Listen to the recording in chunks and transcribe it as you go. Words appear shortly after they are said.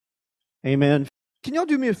Amen. Can y'all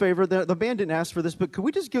do me a favor? The band didn't ask for this, but could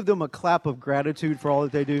we just give them a clap of gratitude for all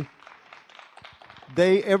that they do?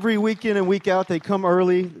 They, every week in and week out, they come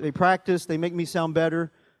early, they practice, they make me sound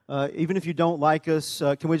better. Even if you don't like us,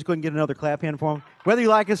 can we just go ahead and get another clap hand for them? Whether you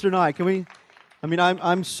like us or not, can we? I mean,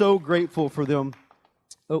 I'm so grateful for them.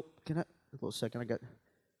 Oh, can I? A little second, I got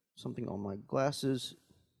something on my glasses.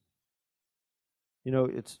 You know,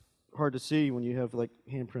 it's hard to see when you have like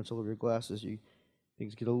handprints all over your glasses.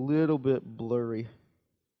 Things get a little bit blurry.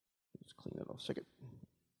 Let's clean it off a second.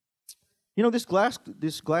 You know, this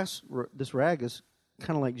rag is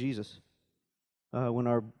kind of like Jesus. When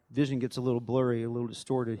our vision gets a little blurry, a little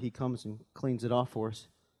distorted, he comes and cleans it off for us.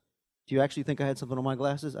 Do you actually think I had something on my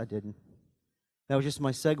glasses? I didn't. That was just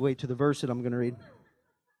my segue to the verse that I'm going to read.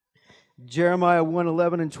 Jeremiah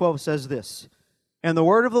 1:11-12 says this, "And the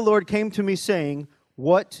word of the Lord came to me, saying,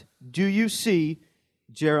 What do you see,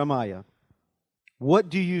 Jeremiah?" What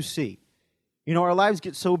do you see? You know, our lives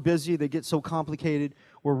get so busy, they get so complicated,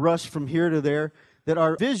 we're rushed from here to there, that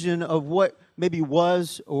our vision of what maybe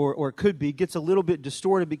was or could be gets a little bit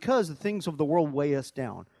distorted because the things of the world weigh us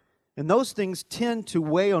down. And those things tend to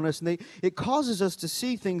weigh on us, and it causes us to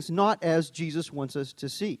see things not as Jesus wants us to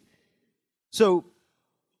see. So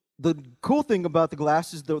the cool thing about the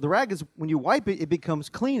glass is the rag is when you wipe it, it becomes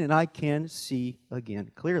clean, and I can see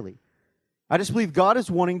again clearly. I just believe God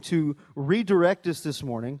is wanting to redirect us this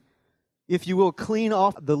morning, if you will, clean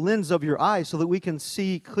off the lens of your eyes so that we can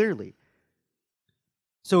see clearly.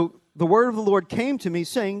 So the word of the Lord came to me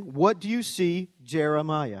saying, "What do you see,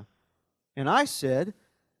 Jeremiah?" And I said,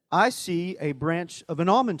 "I see a branch of an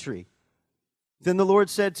almond tree." Then the Lord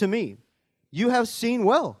said to me, "You have seen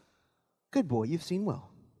well." Good boy, you've seen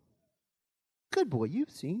well. Good boy,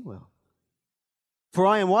 you've seen well. "For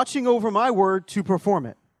I am watching over my word to perform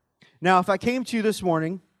it." Now, if I came to you this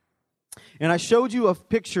morning and I showed you a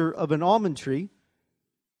picture of an almond tree,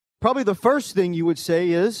 probably the first thing you would say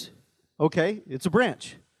is, okay, it's a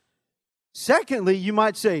branch. Secondly, you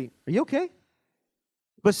might say, are you okay?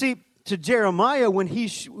 But see, to Jeremiah, when he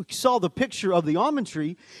saw the picture of the almond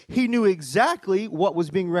tree, he knew exactly what was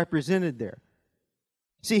being represented there.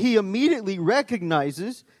 See, he immediately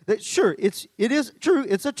recognizes that, sure, it is true,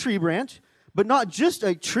 it's a tree branch, but not just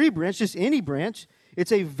a tree branch, just any branch.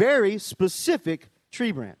 It's a very specific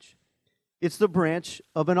tree branch. It's the branch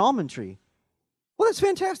of an almond tree. Well, that's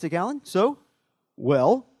fantastic, Alan. So,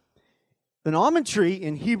 well, an almond tree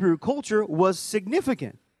in Hebrew culture was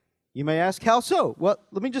significant. You may ask, how so? Well,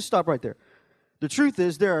 let me just stop right there. The truth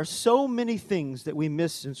is, there are so many things that we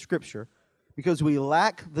miss in Scripture because we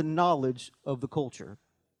lack the knowledge of the culture.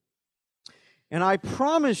 And I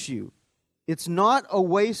promise you, it's not a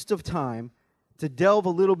waste of time to delve a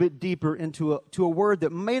little bit deeper into a word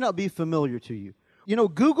that may not be familiar to you. You know,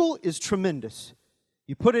 Google is tremendous.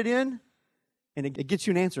 You put it in, and it gets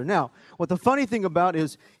you an answer. Now, what the funny thing about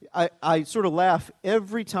is, I sort of laugh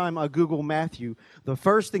every time I Google Matthew. The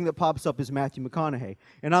first thing that pops up is Matthew McConaughey.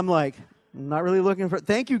 And I'm like, I'm not really looking for...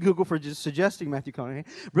 Thank you, Google, for just suggesting Matthew McConaughey.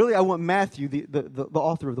 Really, I want Matthew, the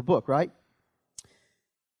author of the book, right?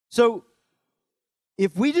 So,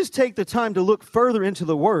 if we just take the time to look further into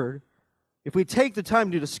the Word, if we take the time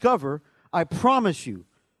to discover, I promise you,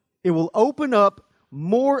 it will open up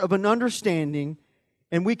more of an understanding,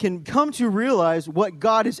 and we can come to realize what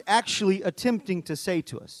God is actually attempting to say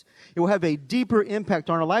to us. It will have a deeper impact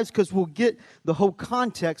on our lives because we'll get the whole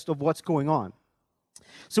context of what's going on.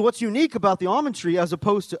 So what's unique about the almond tree as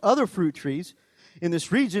opposed to other fruit trees in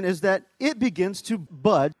this region is that it begins to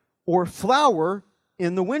bud or flower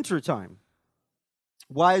in the wintertime.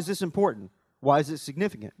 Why is this important? Why is it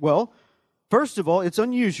significant? Well, first of all, it's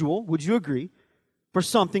unusual, would you agree, for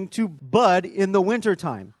something to bud in the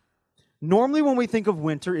wintertime. Normally when we think of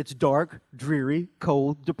winter, it's dark, dreary,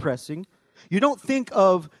 cold, depressing. You don't think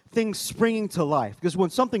of things springing to life, because when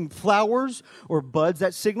something flowers or buds,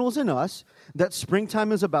 that signals in us that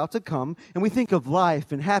springtime is about to come, and we think of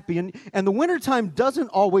life and happy, and the wintertime doesn't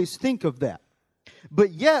always think of that.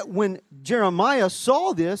 But yet, when Jeremiah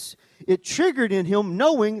saw this, it triggered in him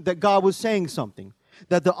knowing that God was saying something,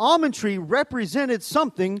 that the almond tree represented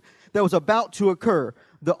something that was about to occur.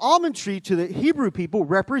 The almond tree to the Hebrew people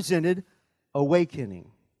represented awakening.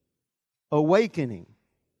 Awakening.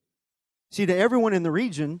 See, to everyone in the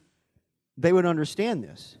region, they would understand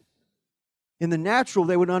this. In the natural,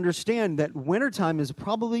 they would understand that wintertime is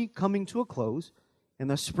probably coming to a close and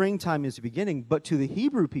the springtime is beginning. But to the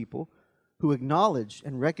Hebrew people who acknowledged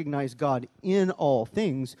and recognized God in all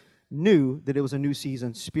things, knew that it was a new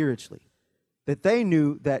season spiritually. That they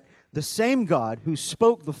knew that the same God who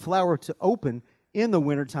spoke the flower to open in the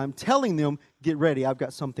wintertime, telling them, get ready, I've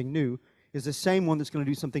got something new, is the same one that's going to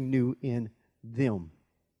do something new in them.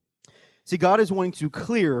 See, God is wanting to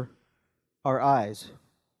clear our eyes.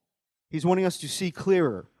 He's wanting us to see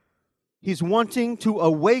clearer. He's wanting to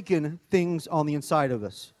awaken things on the inside of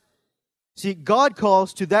us. See, God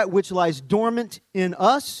calls to that which lies dormant in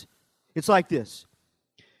us. It's like this.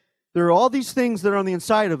 There are all these things that are on the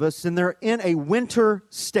inside of us, and they're in a winter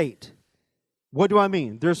state. What do I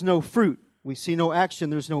mean? There's no fruit. We see no action.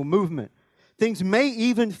 There's no movement. Things may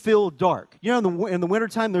even feel dark. You know, in the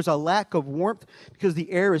wintertime, there's a lack of warmth because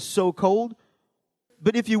the air is so cold.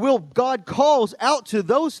 But if you will, God calls out to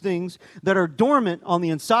those things that are dormant on the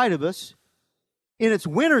inside of us in its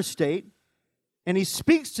winter state, and He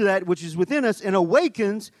speaks to that which is within us and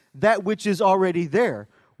awakens that which is already there.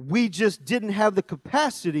 We just didn't have the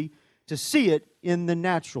capacity to see it in the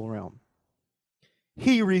natural realm.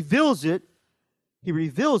 He reveals it. He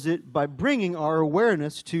reveals it by bringing our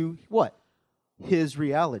awareness to what? His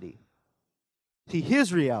reality. See,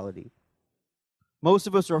 His reality. Most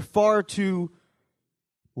of us are far too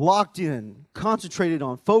locked in, concentrated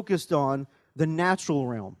on, focused on the natural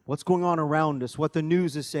realm. What's going on around us, what the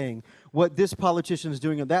news is saying, what this politician is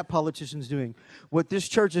doing or that politician is doing, what this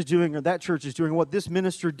church is doing or that church is doing, what this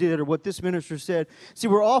minister did or what this minister said. See,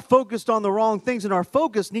 we're all focused on the wrong things, and our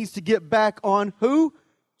focus needs to get back on who?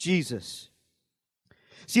 Jesus.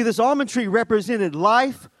 See, this almond tree represented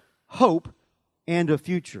life, hope, and a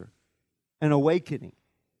future, an awakening.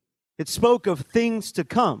 It spoke of things to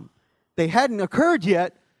come. They hadn't occurred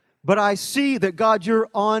yet, but I see that, God, you're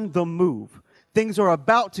on the move. Things are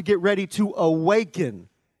about to get ready to awaken.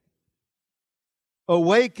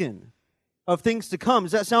 Awaken of things to come.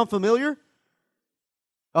 Does that sound familiar?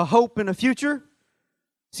 A hope and a future?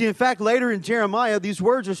 See, in fact, later in Jeremiah, these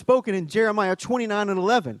words are spoken in Jeremiah 29 and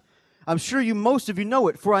 11. I'm sure most of you know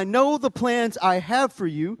it. For I know the plans I have for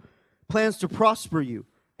you, plans to prosper you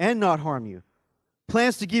and not harm you.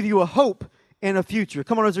 Plans to give you a hope and a future.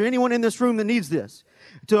 Come on, is there anyone in this room that needs this?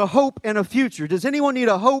 To a hope and a future. Does anyone need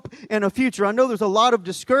a hope and a future? I know there's a lot of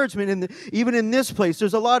discouragement even in this place.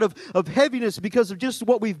 There's a lot of heaviness because of just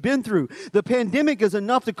what we've been through. The pandemic is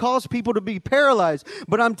enough to cause people to be paralyzed.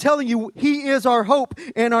 But I'm telling you, He is our hope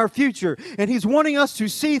and our future. And He's wanting us to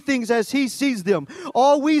see things as He sees them.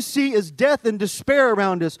 All we see is death and despair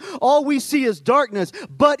around us. All we see is darkness.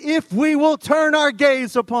 But if we will turn our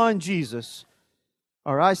gaze upon Jesus,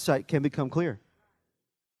 our eyesight can become clear.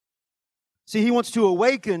 See, He wants to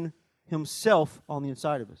awaken Himself on the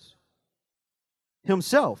inside of us.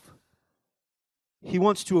 Himself. He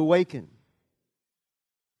wants to awaken.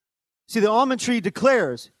 See, the almond tree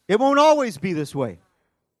declares, it won't always be this way.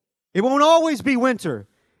 It won't always be winter.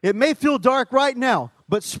 It may feel dark right now,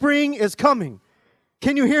 but spring is coming.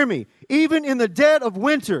 Can you hear me? Even in the dead of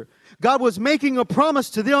winter, God was making a promise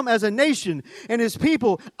to them as a nation and His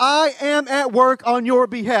people. I am at work on your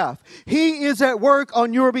behalf. He is at work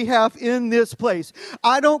on your behalf in this place.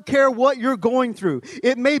 I don't care what you're going through.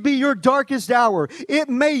 It may be your darkest hour. It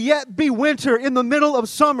may yet be winter in the middle of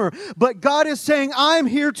summer. But God is saying, I'm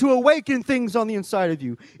here to awaken things on the inside of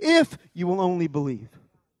you, if you will only believe.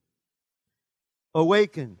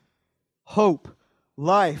 Awaken, hope,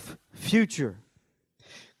 life, future.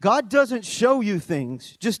 God doesn't show you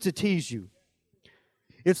things just to tease you.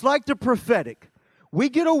 It's like the prophetic. We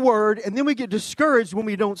get a word and then we get discouraged when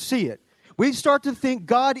we don't see it. We start to think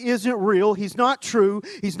God isn't real. He's not true.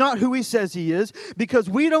 He's not who He says He is because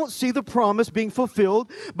we don't see the promise being fulfilled.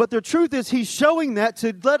 But the truth is He's showing that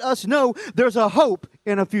to let us know there's a hope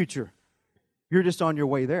in a future. You're just on your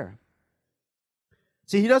way there.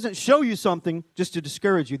 See, He doesn't show you something just to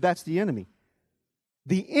discourage you. That's the enemy.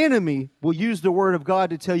 The enemy will use the word of God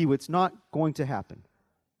to tell you it's not going to happen.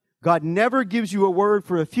 God never gives you a word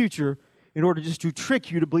for a future in order just to trick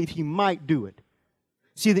you to believe He might do it.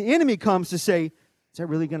 See, the enemy comes to say, is that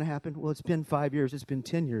really going to happen? Well, it's been 5 years. It's been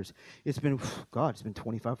 10 years. It's been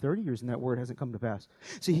 25, 30 years, and that word hasn't come to pass.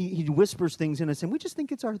 See, he whispers things in us, and we just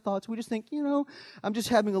think it's our thoughts. We just think, I'm just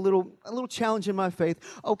having a little challenge in my faith.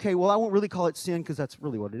 Okay, well, I won't really call it sin because that's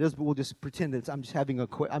really what it is, but we'll just pretend that I'm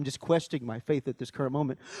just questioning my faith at this current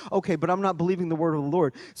moment. Okay, but I'm not believing the word of the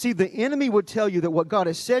Lord. See, the enemy would tell you that what God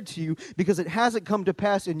has said to you, because it hasn't come to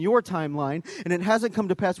pass in your timeline, and it hasn't come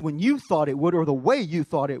to pass when you thought it would or the way you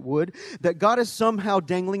thought it would, that God is somehow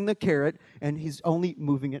dangling the carrot, and He's only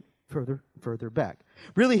moving it further back.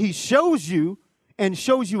 Really, He shows you and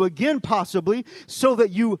shows you again possibly so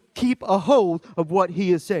that you keep a hold of what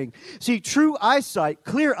He is saying. See, true eyesight,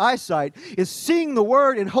 clear eyesight, is seeing the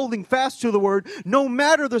Word and holding fast to the Word no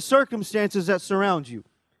matter the circumstances that surround you.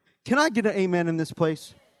 Can I get an amen in this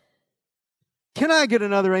place? Can I get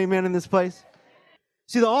another amen in this place?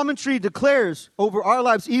 See, the almond tree declares over our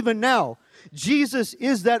lives even now, Jesus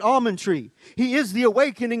is that almond tree. He is the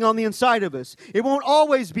awakening on the inside of us. It won't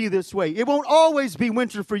always be this way. It won't always be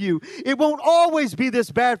winter for you. It won't always be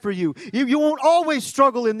this bad for you. You won't always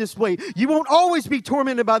struggle in this way. You won't always be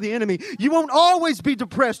tormented by the enemy. You won't always be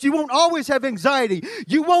depressed. You won't always have anxiety.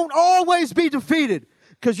 You won't always be defeated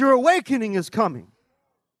because your awakening is coming.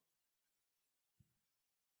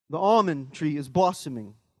 The almond tree is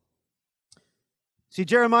blossoming. See,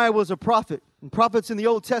 Jeremiah was a prophet, and prophets in the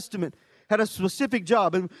Old Testament had a specific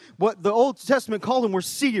job. And what the Old Testament called them were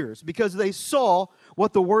seers, because they saw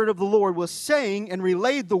what the word of the Lord was saying and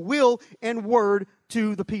relayed the will and word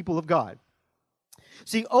to the people of God.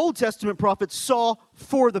 See, Old Testament prophets saw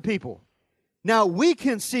for the people. Now we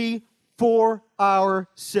can see for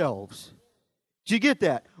ourselves. Do you get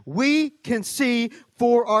that? We can see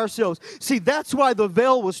for ourselves. See, that's why the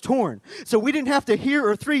veil was torn. So we didn't have to hear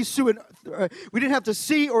or we didn't have to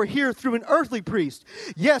see or hear through an earthly priest.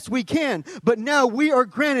 Yes, we can, but now we are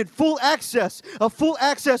granted full access, a full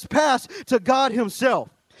access pass to God Himself.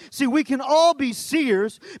 See, we can all be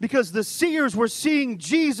seers because the seers were seeing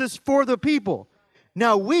Jesus for the people.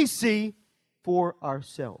 Now we see for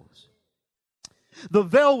ourselves. The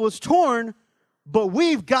veil was torn, but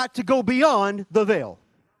we've got to go beyond the veil.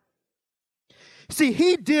 See,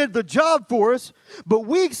 He did the job for us, but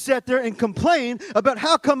we sit there and complain about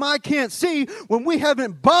how come I can't see when we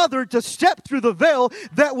haven't bothered to step through the veil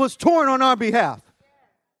that was torn on our behalf.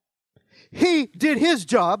 He did His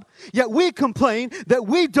job, yet we complain that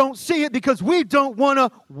we don't see it because we don't want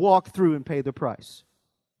to walk through and pay the price.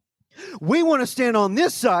 We want to stand on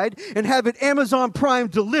this side and have it Amazon Prime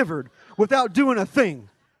delivered without doing a thing.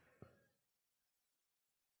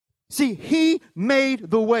 See, He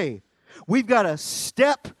made the way. We've got to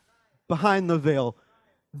step behind the veil.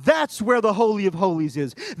 That's where the Holy of Holies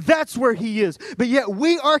is. That's where He is. But yet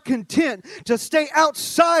we are content to stay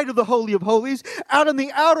outside of the Holy of Holies, out in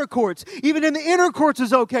the outer courts. Even in the inner courts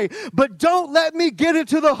is okay. But don't let me get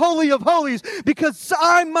into the Holy of Holies, because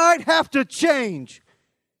I might have to change.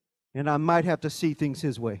 And I might have to see things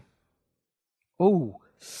His way. Oh,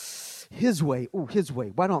 His way. Oh, His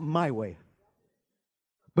way. Why not my way?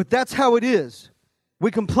 But that's how it is. We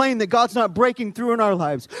complain that God's not breaking through in our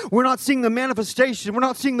lives. We're not seeing the manifestation. We're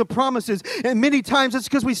not seeing the promises. And many times it's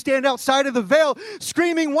because we stand outside of the veil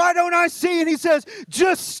screaming, why don't I see? And He says,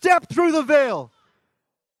 just step through the veil.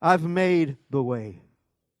 I've made the way.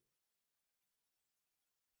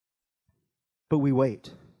 But we wait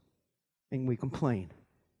and we complain.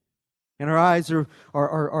 And our eyes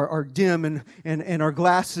are dim, and our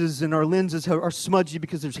glasses and our lenses are smudgy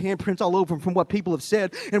because there's handprints all over them from what people have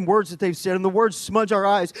said and words that they've said. And the words smudge our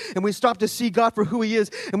eyes. And we stop to see God for who He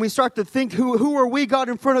is. And we start to think, who are we, God,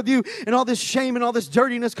 in front of You? And all this shame and all this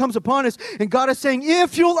dirtiness comes upon us. And God is saying,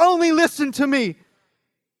 if you'll only listen to Me,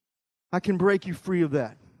 I can break you free of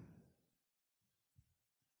that.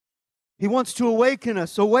 He wants to awaken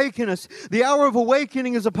us, awaken us. The hour of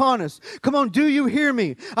awakening is upon us. Come on, do you hear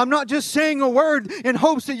me? I'm not just saying a word in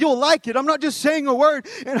hopes that you'll like it. I'm not just saying a word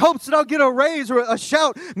in hopes that I'll get a raise or a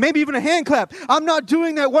shout, maybe even a hand clap. I'm not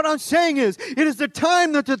doing that. What I'm saying is, it is the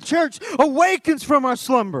time that the church awakens from our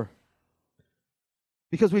slumber.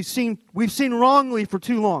 Because we've seen wrongly for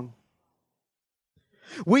too long.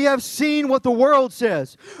 We have seen what the world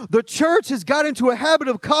says. The church has got into a habit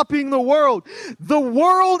of copying the world. The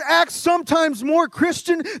world acts sometimes more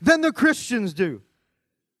Christian than the Christians do.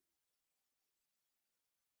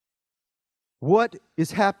 What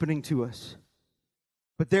is happening to us?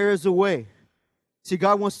 But there is a way. See,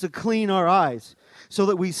 God wants to clean our eyes so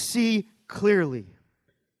that we see clearly.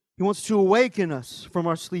 He wants to awaken us from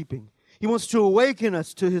our sleeping. He wants to awaken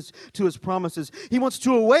us to His promises. He wants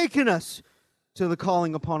to awaken us to the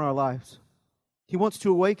calling upon our lives. He wants to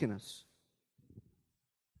awaken us.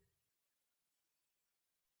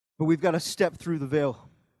 But we've got to step through the veil.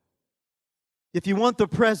 If you want the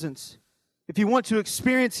presence, if you want to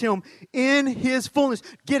experience Him in His fullness,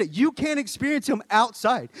 get it. You can't experience Him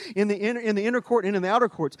outside in the inner court and in the outer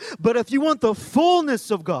courts. But if you want the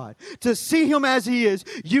fullness of God, to see Him as He is,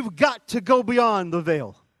 you've got to go beyond the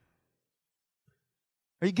veil.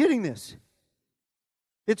 Are you getting this?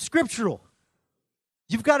 It's scriptural.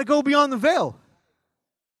 You've got to go beyond the veil.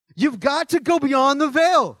 You've got to go beyond the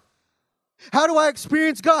veil. How do I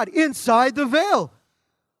experience God? Inside the veil.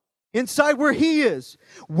 Inside where He is.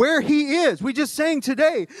 Where He is. We just sang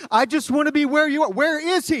today, I just want to be where You are. Where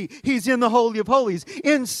is He? He's in the Holy of Holies.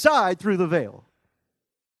 Inside through the veil.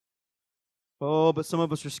 Oh, but some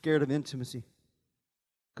of us are scared of intimacy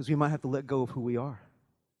because we might have to let go of who we are.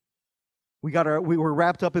 We were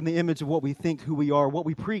wrapped up in the image of what we think who we are, what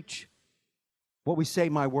we preach. what we say,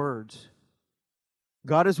 my words.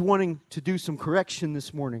 God is wanting to do some correction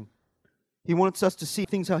this morning. He wants us to see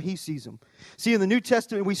things how He sees them. See, in the New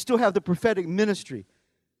Testament, we still have the prophetic ministry.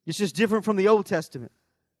 It's just different from the Old Testament.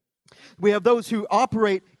 We have those who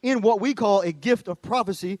operate in what we call a gift of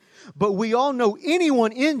prophecy, but we all know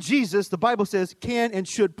anyone in Jesus, the Bible says, can and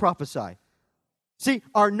should prophesy. See,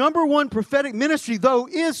 our number one prophetic ministry, though,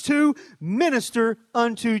 is to minister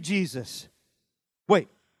unto Jesus. Wait,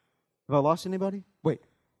 have I lost anybody? Wait,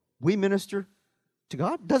 we minister to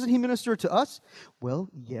God? Doesn't He minister to us? Well,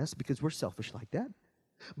 yes, because we're selfish like that.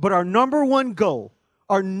 But our number one goal,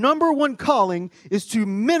 our number one calling is to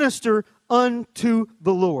minister unto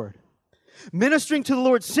the Lord. Ministering to the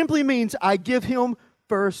Lord simply means I give Him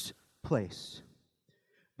first place.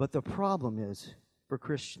 But the problem is, for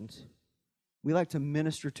Christians, we like to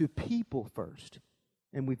minister to people first,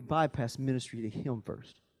 and we bypass ministry to Him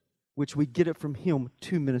first, which we get it from Him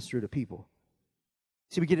to minister to people.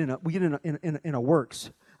 See, we get in a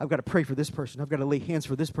works. I've got to pray for this person. I've got to lay hands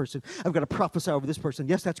for this person. I've got to prophesy over this person.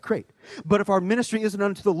 Yes, that's great. But if our ministry isn't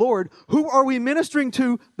unto the Lord, who are we ministering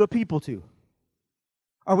to the people to?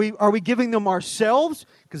 Are we giving them ourselves?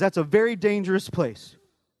 Because that's a very dangerous place.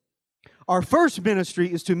 Our first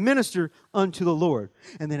ministry is to minister unto the Lord.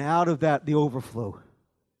 And then out of that, the overflow.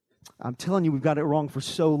 I'm telling you, we've got it wrong for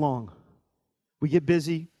so long. We get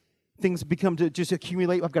busy. Things become to just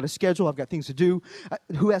accumulate. I've got a schedule. I've got things to do.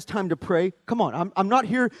 Who has time to pray? Come on. I'm not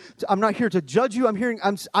here to judge you.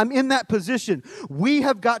 I'm in that position. We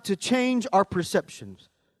have got to change our perceptions.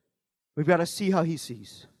 We've got to see how He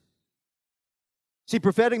sees. See,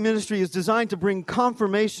 prophetic ministry is designed to bring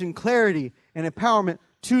confirmation, clarity, and empowerment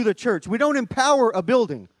to the church. We don't empower a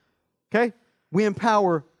building, okay? We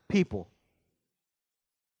empower people.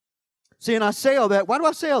 See, and I say all that. Why do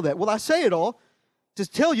I say all that? Well, I say it all to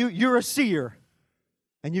tell you you're a seer,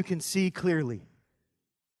 and you can see clearly.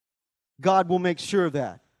 God will make sure of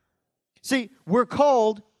that. See, we're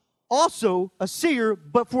called also a seer,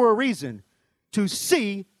 but for a reason, to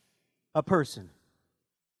see a person.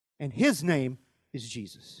 And His name is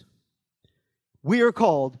Jesus. We are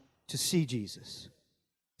called to see Jesus.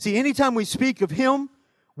 See, anytime we speak of Him,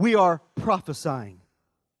 we are prophesying.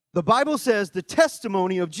 The Bible says the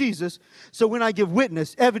testimony of Jesus, so when I give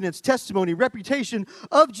witness, evidence, testimony, reputation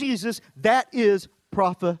of Jesus, that is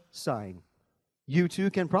prophesying. You too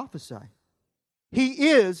can prophesy. He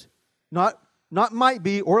is, not might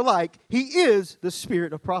be or like, He is the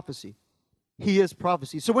spirit of prophecy. He is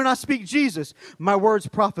prophecy. So when I speak Jesus, my words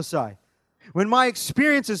prophesy. When my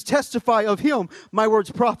experiences testify of Him, my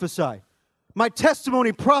words prophesy. My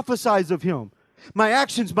testimony prophesies of Him. My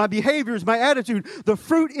actions, my behaviors, my attitude, the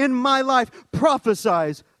fruit in my life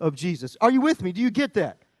prophesies of Jesus. Are you with me? Do you get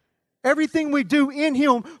that? Everything we do in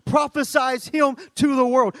Him prophesies Him to the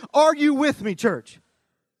world. Are you with me, church?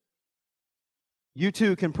 You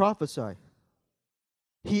too can prophesy.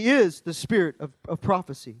 He is the spirit of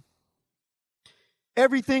prophecy.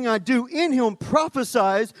 Everything I do in Him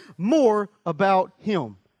prophesies more about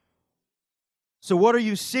Him. So what are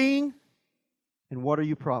you seeing and what are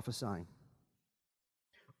you prophesying?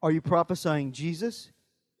 Are you prophesying Jesus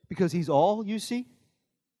because He's all you see?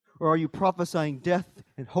 Or are you prophesying death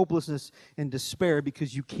and hopelessness and despair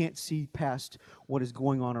because you can't see past what is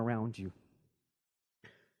going on around you?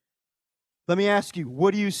 Let me ask you,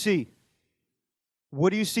 what do you see?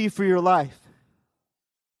 What do you see for your life?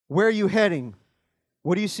 Where are you heading?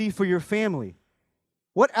 What do you see for your family?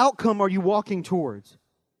 What outcome are you walking towards?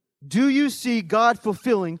 Do you see God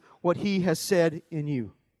fulfilling what He has said in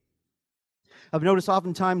you? I've noticed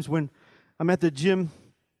oftentimes when I'm at the gym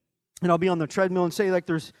and I'll be on the treadmill and say like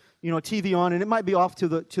there's TV on and it might be off to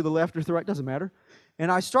the left or to the right, doesn't matter. And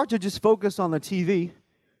I start to just focus on the TV.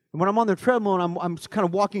 And when I'm on the treadmill and I'm kind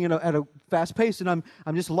of walking at a fast pace and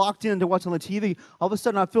I'm just locked into what's on the TV, all of a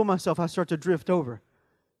sudden I feel myself, I start to drift over.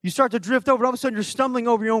 You start to drift over, and all of a sudden you're stumbling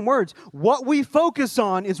over your own words. What we focus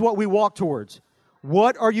on is what we walk towards.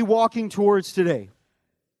 What are you walking towards today?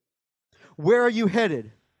 Where are you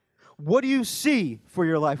headed? What do you see for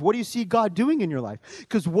your life? What do you see God doing in your life?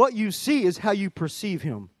 Because what you see is how you perceive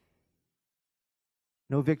Him.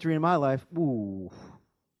 No victory in my life. Ooh.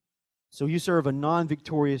 So you serve a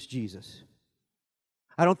non-victorious Jesus.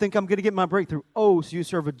 I don't think I'm going to get my breakthrough. Oh, so you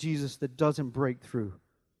serve a Jesus that doesn't break through.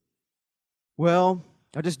 Well,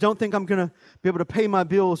 I just don't think I'm going to be able to pay my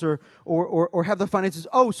bills or have the finances.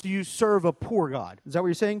 Oh, so you serve a poor God. Is that what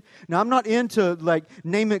you're saying? Now, I'm not into like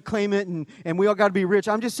name it, claim it, and we all got to be rich.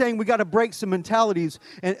 I'm just saying we got to break some mentalities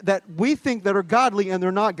and that we think that are godly and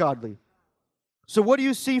they're not godly. So what do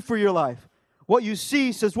you see for your life? What you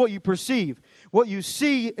see says what you perceive. What you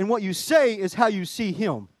see and what you say is how you see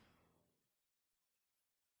Him.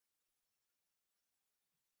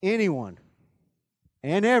 anyone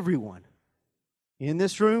and everyone in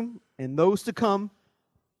this room and those to come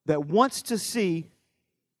that wants to see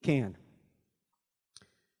can.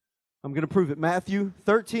 I'm going to prove it. Matthew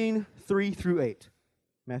 13, 3 through 8.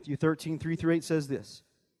 Matthew 13, 3 through 8 says this.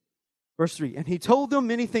 Verse 3, and he told them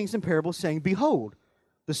many things in parables, saying, behold,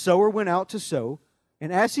 the sower went out to sow,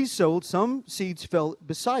 and as he sowed, some seeds fell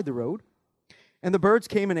beside the road, and the birds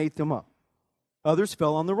came and ate them up. Others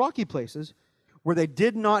fell on the rocky places, where they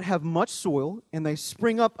did not have much soil, and they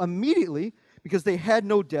spring up immediately, because they had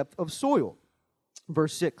no depth of soil.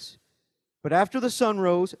 Verse 6, but after the sun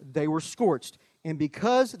rose, they were scorched, and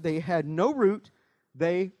because they had no root,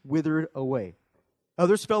 they withered away.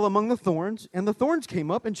 Others fell among the thorns, and the thorns came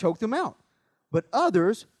up and choked them out. But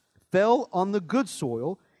others fell on the good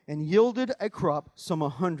soil and yielded a crop, some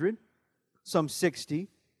 100, some 60,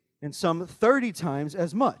 and some 30 times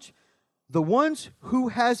as much. The ones who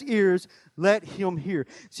has ears, let him hear.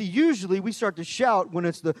 See, usually we start to shout when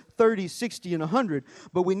it's the 30, 60, and 100,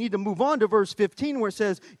 but we need to move on to verse 15 where it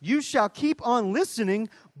says, you shall keep on listening,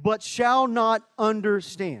 but shall not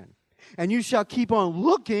understand. And you shall keep on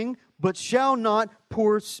looking, but shall not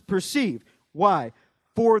perceive. Why?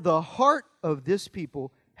 For the heart of this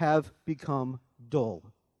people have become dull.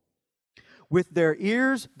 With their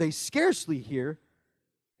ears they scarcely hear,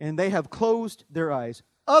 and they have closed their eyes.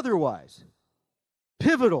 Otherwise,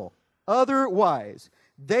 pivotal, otherwise,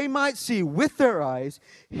 they might see with their eyes,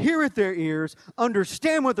 hear with their ears,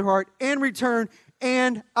 understand with their heart, and return,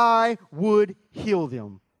 and I would heal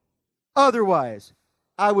them. Otherwise,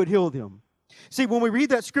 I would heal them. See, when we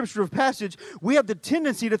read that scripture passage, we have the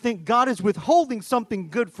tendency to think God is withholding something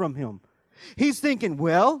good from him. He's thinking,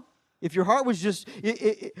 well, if your heart was just,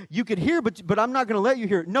 you could hear, but I'm not going to let you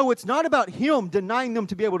hear. No, it's not about him denying them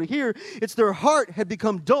to be able to hear. It's their heart had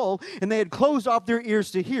become dull, and they had closed off their ears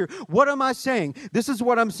to hear. What am I saying? This is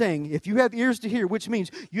what I'm saying. If you have ears to hear, which means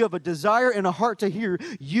you have a desire and a heart to hear,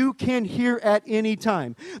 you can hear at any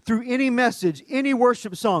time. Through any message, any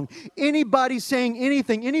worship song, anybody saying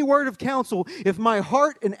anything, any word of counsel, if my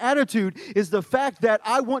heart and attitude is the fact that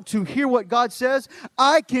I want to hear what God says,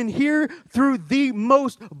 I can hear through the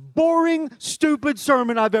most boring, stupid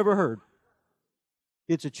sermon I've ever heard.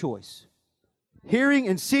 It's a choice. Hearing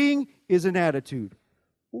and seeing is an attitude.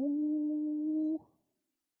 Ooh,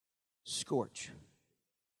 scorch.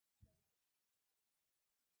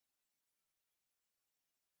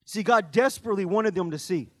 See, God desperately wanted them to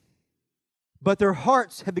see, but their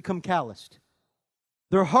hearts had become calloused.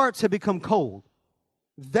 Their hearts had become cold.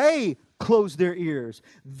 They closed their ears.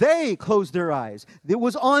 They closed their eyes. It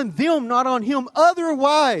was on them, not on him.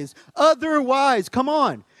 Otherwise, come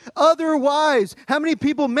on. Otherwise, how many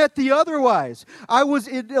people met the otherwise? I was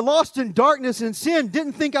lost in darkness and sin,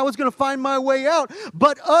 didn't think I was going to find my way out,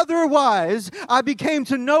 but otherwise, I became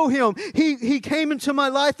to know him. He came into my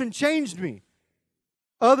life and changed me.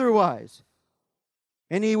 Otherwise.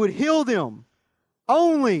 And he would heal them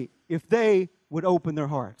only if they would open their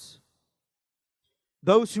hearts.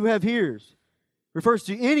 Those who have ears refers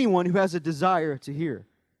to anyone who has a desire to hear.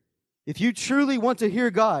 If you truly want to hear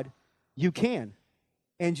God, you can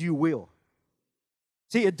and you will.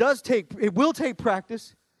 See, it will take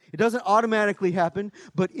practice. It doesn't automatically happen,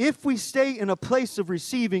 but if we stay in a place of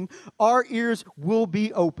receiving, our ears will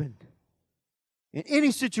be opened. In any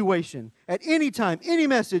situation, at any time, any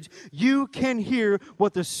message, you can hear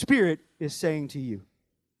what the Spirit is saying to you.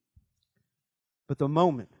 But the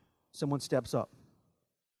moment someone steps up,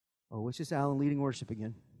 oh, it's just Alan leading worship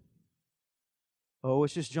again. Oh,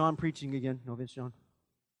 it's just John preaching again. No offense, John.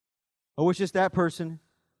 Oh, it's just that person.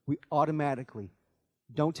 We automatically,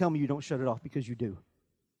 don't tell me you don't shut it off, because you do.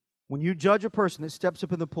 When you judge a person that steps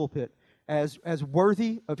up in the pulpit as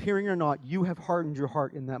worthy of hearing or not, you have hardened your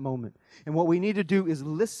heart in that moment. And what we need to do is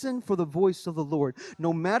listen for the voice of the Lord.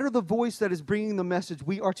 No matter the voice that is bringing the message,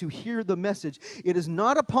 we are to hear the message. It is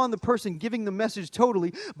not upon the person giving the message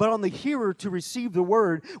totally, but on the hearer to receive the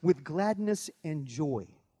word with gladness and joy.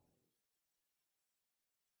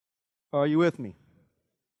 Are you with me?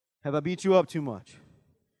 Have I beat you up too much?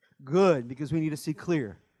 Good, because we need to see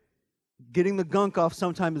clear. Getting the gunk off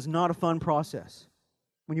sometimes is not a fun process.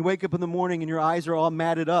 When you wake up in the morning and your eyes are all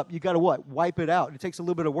matted up, you got to what? Wipe it out. It takes a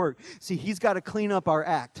little bit of work. See, he's got to clean up our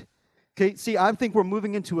act. Okay, see, I think we're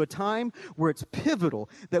moving into a time where it's pivotal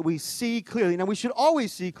that we see clearly. Now, we should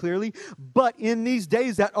always see clearly, but in these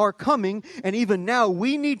days that are coming, and even now,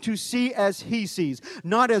 we need to see as he sees,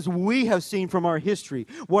 not as we have seen from our history,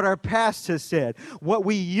 what our past has said, what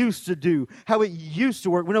we used to do, how it used to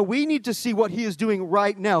work. No, we need to see what he is doing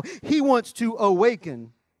right now. He wants to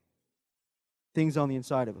awaken things on the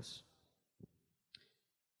inside of us.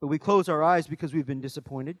 But we close our eyes because we've been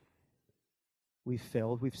disappointed. We've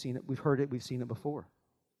failed. We've seen it. We've heard it. We've seen it before.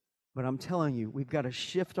 But I'm telling you, we've got to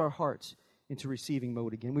shift our hearts into receiving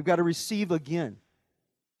mode again. We've got to receive again.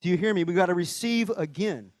 Do you hear me? We've got to receive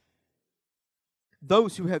again.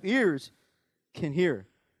 Those who have ears can hear.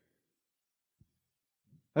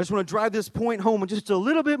 I just want to drive this point home just a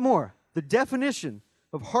little bit more. The definition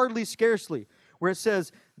of hardly, scarcely, where it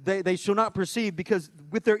says they shall not perceive because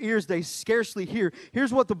with their ears they scarcely hear.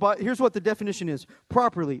 Here's what the definition is.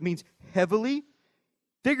 Properly means heavily,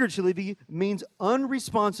 figuratively means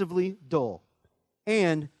unresponsively dull,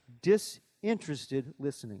 and disinterested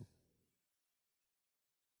listening.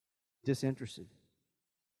 Disinterested.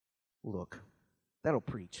 Look, that'll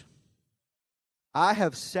preach. I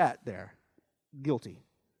have sat there, guilty,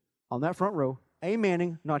 on that front row,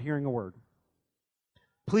 amening, not hearing a word.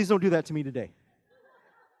 Please don't do that to me today.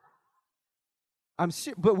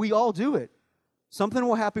 But we all do it. Something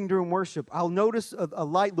will happen during worship. I'll notice a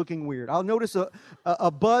light looking weird. I'll notice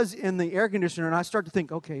a buzz in the air conditioner, and I start to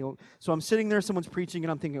think, okay, so I'm sitting there, someone's preaching,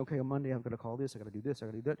 and I'm thinking, okay, on Monday I'm going to call this, I got to do this, I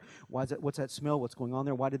got to do that. What's that smell? What's going on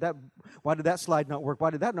there? Why did that slide not work? Why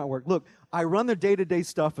did that not work? Look, I run the day-to-day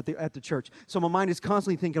stuff at the church, so my mind is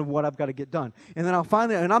constantly thinking of what I've got to get done. And then I'll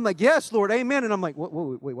finally, and I'm like, yes, Lord, amen. And I'm like,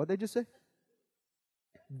 wait, what did they just say?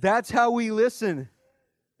 That's how we listen.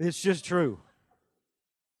 It's just true.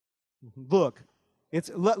 Look.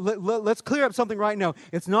 Let's clear up something right now.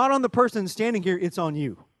 It's not on the person standing here, it's on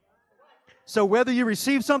you. So whether you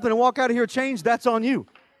receive something and walk out of here changed, that's on you.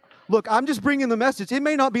 Look, I'm just bringing the message. It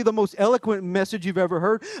may not be the most eloquent message you've ever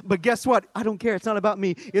heard, but guess what? I don't care. It's not about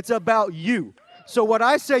me. It's about you. So what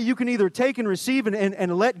I say, you can either take and receive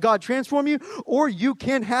and let God transform you, or you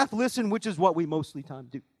can half listen, which is what we mostly time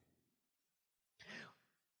do.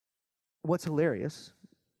 What's hilarious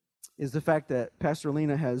is the fact that Pastor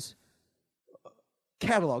Alina has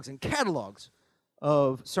catalogs and catalogs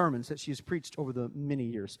of sermons that she's preached over the many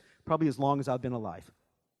years, probably as long as I've been alive.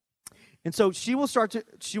 And so she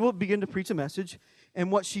will begin to preach a message,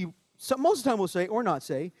 and what most of the time will say or not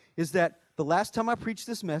say is that the last time I preached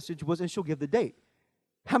this message was, and she'll give the date.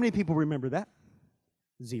 How many people remember that?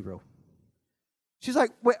 0. She's like,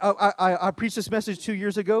 wait, I preached this message 2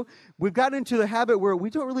 years ago. We've gotten into the habit where we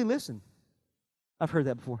don't really listen. I've heard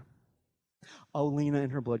that before. Oh, Lena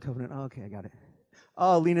and her blood covenant. Oh, okay, I got it.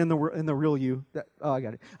 Oh, Lena in the real you. I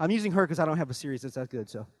got it. I'm using her because I don't have a series that's that good,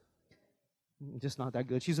 so just not that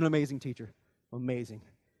good. She's an amazing teacher. Amazing.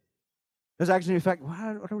 There's actually, in fact, well,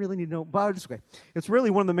 I don't really need to know, but it's okay. It's really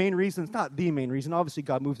one of the main reasons, not the main reason. Obviously,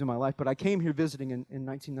 God moved in my life, but I came here visiting in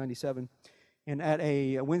 1997, and at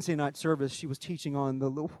a Wednesday night service, she was teaching on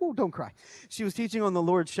don't cry. She was teaching on the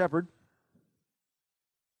Lord Shepherd.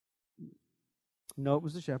 No, it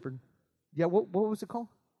was the Shepherd. Yeah, what was it called?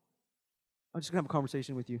 I'm just going to have a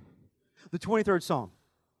conversation with you. The 23rd Psalm.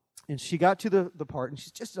 And she got to the part, and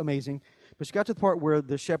she's just amazing, but she got to the part where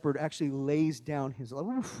the shepherd actually lays down his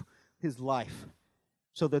life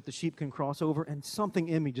so that the sheep can cross over, and something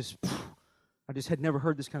in me I just had never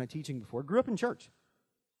heard this kind of teaching before. Grew up in church.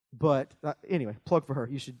 But anyway, plug for her.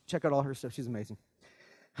 You should check out all her stuff. She's amazing.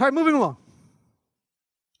 All right, moving along.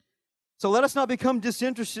 So let us not become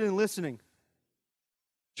disinterested in listening.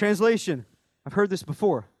 Translation. I've heard this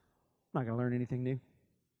before. I'm not going to learn anything new.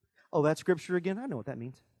 Oh, that's scripture again? I know what that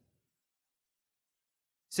means.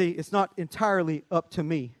 See, it's not entirely up to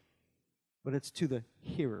me, but it's to the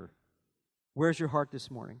hearer. Where's your heart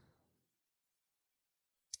this morning?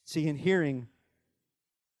 See, in hearing,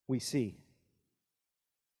 we see.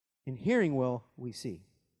 In hearing well, we see.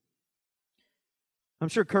 I'm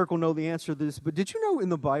sure Kirk will know the answer to this, but did you know in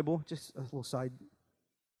the Bible, just a little side,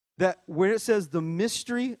 that where it says the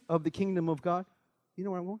mystery of the kingdom of God, you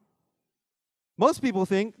know where I'm going? Most people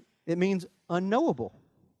think it means unknowable.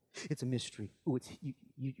 It's a mystery. Ooh,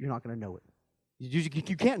 you're not going to know it.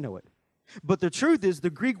 You can't know it. But the truth is, the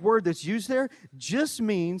Greek word that's used there just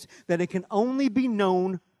means that it can only be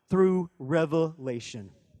known through revelation.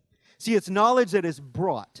 See, it's knowledge that is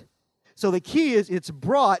brought. So the key is it's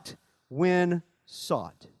brought when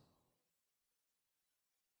sought.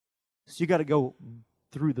 So you got to go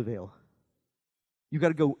through the veil. You got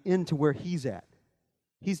to go into where He's at.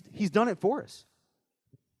 He's done it for us.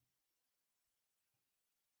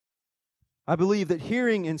 I believe that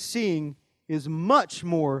hearing and seeing is much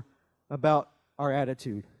more about our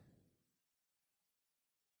attitude.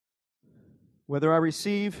 Whether I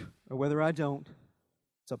receive or whether I don't,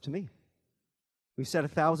 it's up to me. We've said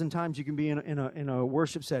 1,000 times you can be in a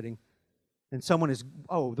worship setting and someone is,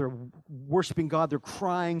 they're worshiping God, they're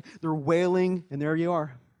crying, they're wailing, and there you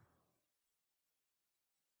are.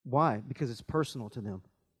 Why? Because it's personal to them.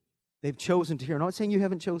 They've chosen to hear. I'm not saying you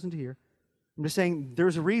haven't chosen to hear. I'm just saying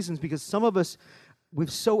there's reasons, because some of us, we're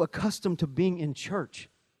so accustomed to being in church.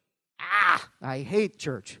 I hate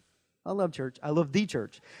church. I love church. I love the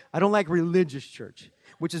church. I don't like religious church,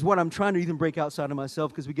 which is what I'm trying to even break outside of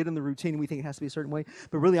myself, because we get in the routine and we think it has to be a certain way.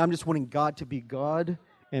 But really, I'm just wanting God to be God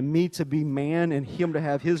and me to be man and Him to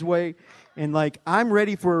have His way. And I'm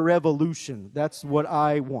ready for a revolution. That's what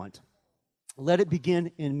I want. Let it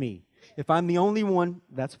begin in me. If I'm the only one,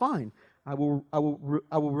 that's fine. I will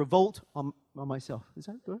revolt on myself. Is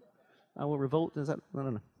that good? I will revolt. Is that?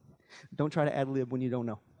 No. Don't try to ad-lib when you don't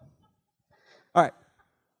know. All right.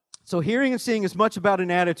 So hearing and seeing is much about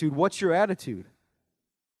an attitude. What's your attitude?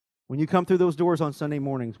 When you come through those doors on Sunday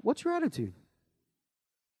mornings, what's your attitude?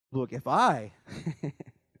 Look, if I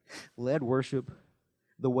led worship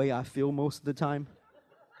the way I feel most of the time,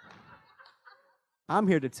 I'm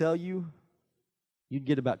here to tell you, you'd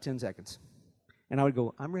get about 10 seconds. And I would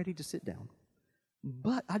go, I'm ready to sit down.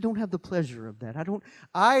 But I don't have the pleasure of that.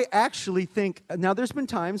 I actually think, now there's been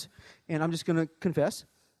times, and I'm just going to confess,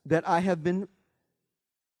 that I have been,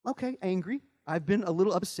 angry. I've been a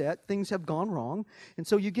little upset. Things have gone wrong. And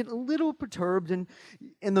so you get a little perturbed, and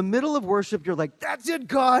in the middle of worship, you're like, that's it,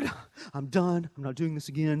 God. I'm done. I'm not doing this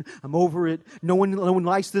again. I'm over it. No one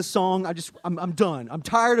likes this song. I'm done. I'm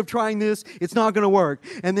tired of trying this. It's not going to work.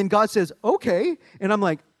 And then God says, okay. And I'm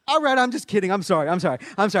like, all right, I'm just kidding. I'm sorry.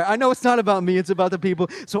 I know it's not about me. It's about the people.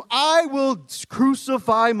 So I will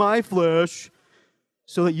crucify my flesh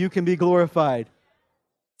so that you can be glorified.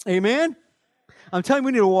 Amen? I'm telling you,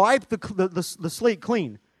 we need to wipe the slate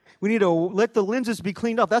clean. We need to let the lenses be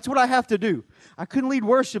cleaned up. That's what I have to do. I couldn't lead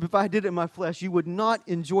worship if I did it in my flesh. You would not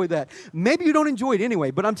enjoy that. Maybe you don't enjoy it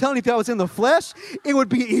anyway, but I'm telling you, if I was in the flesh, it would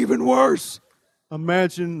be even worse.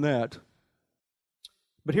 Imagine that.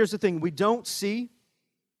 But here's the thing. We don't see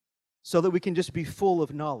so that we can just be full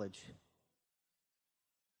of knowledge.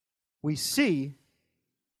 We see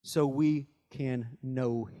so we can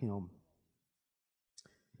know Him.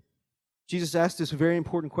 Jesus asked this very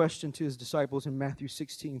important question to His disciples in Matthew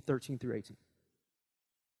 16, 13 through 18.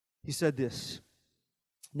 He said this,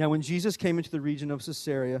 now when Jesus came into the region of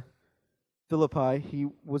Caesarea Philippi, He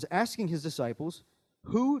was asking His disciples,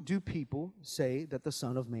 who do people say that the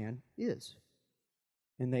Son of Man is?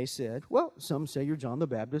 And they said, well, some say you're John the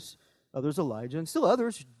Baptist, others Elijah, and still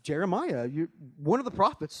others, Jeremiah, you're one of the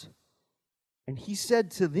prophets. And He said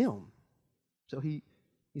to them, so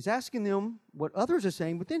he's asking them what others are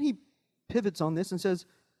saying, but then He pivots on this and says,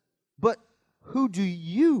 but who do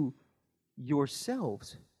you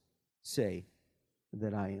yourselves say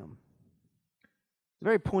that I am? It's a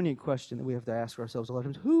very poignant question that we have to ask ourselves a lot of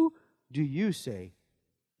times. Who do you say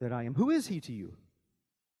that I am? Who is He to you?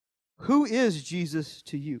 Who is Jesus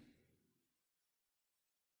to you?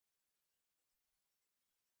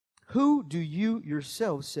 Who do you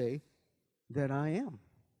yourselves say that I am?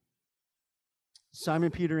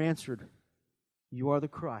 Simon Peter answered, you are the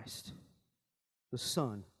Christ, the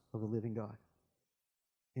Son of the living God.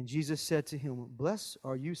 And Jesus said to him, blessed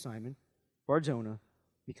are you, Simon Bar-Jonah,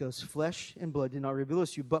 because flesh and blood did not reveal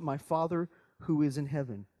this to you, but my Father who is in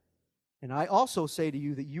heaven. And I also say to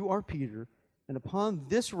you that you are Peter, and upon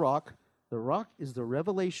this rock, the rock is the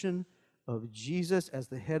revelation of Jesus as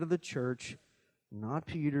the head of the church, not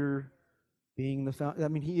Peter being the founder. I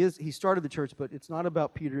mean, he started the church, but it's not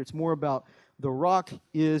about Peter. It's more about the rock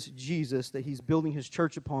is Jesus that He's building His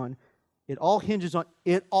church upon. It all hinges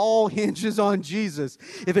on Jesus.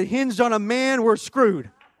 If it hinged on a man, we're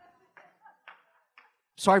screwed.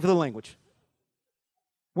 Sorry for the language.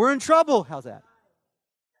 We're in trouble. How's that?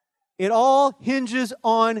 It all hinges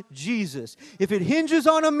on Jesus. If it hinges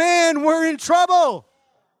on a man, we're in trouble.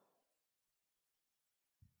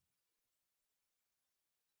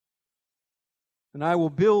 And I will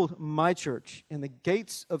build my church, and the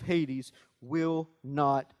gates of Hades will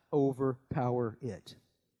not overpower it.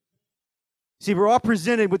 See, we're all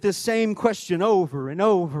presented with this same question over and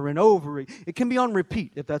over and over. It can be on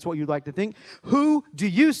repeat, if that's what you'd like to think. Who do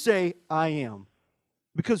you say I am?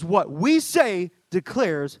 Because what we say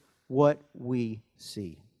declares what we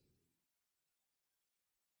see.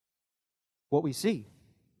 What we see.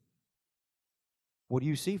 What do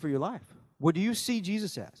you see for your life? What do you see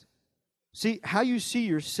Jesus as? See, how you see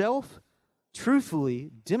yourself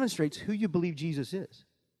truthfully demonstrates who you believe Jesus is.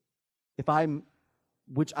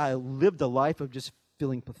 Which I lived a life of just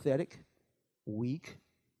feeling pathetic, weak,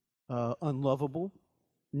 unlovable,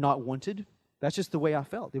 not wanted. That's just the way I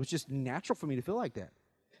felt. It was just natural for me to feel like that.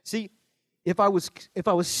 See, if I was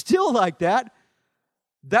still like that,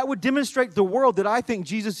 that would demonstrate the world that I think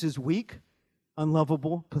Jesus is weak,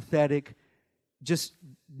 unlovable, pathetic, just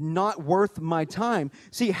not worth my time.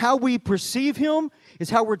 See, how we perceive him is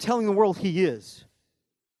how we're telling the world he is.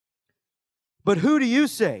 But who do you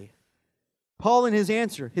say? Paul, in his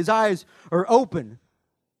answer, his eyes are open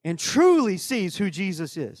and truly sees who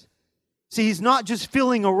Jesus is. See, he's not just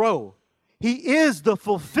filling a row. He is the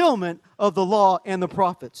fulfillment of the law and the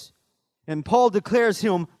prophets. And Paul declares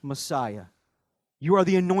him Messiah. You are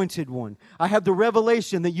the anointed one. I have the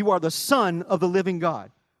revelation that you are the Son of the living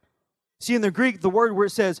God. See, in the Greek, the word where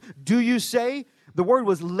it says, do you say? The word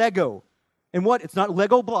was Lego. And what? It's not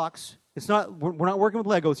Lego blocks. We're not working with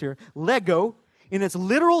Legos here. Lego, in its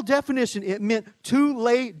literal definition, it meant to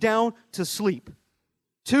lay down to sleep.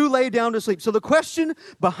 To lay down to sleep. So the question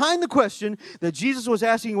behind the question that Jesus was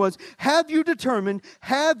asking was, have you determined,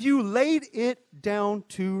 have you laid it down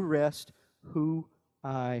to rest who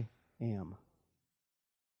I am?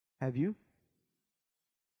 Have you?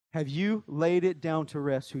 Have you laid it down to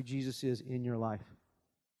rest who Jesus is in your life?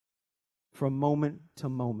 From moment to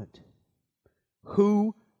moment.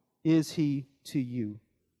 Who is He to you?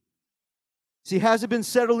 See, has it been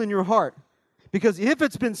settled in your heart? Because if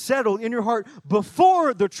it's been settled in your heart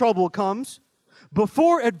before the trouble comes,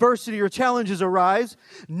 before adversity or challenges arise,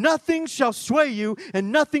 nothing shall sway you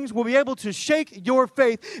and nothing will be able to shake your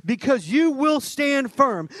faith, because you will stand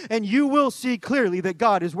firm and you will see clearly that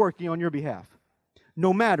God is working on your behalf,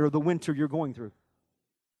 no matter the winter you're going through.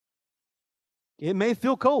 It may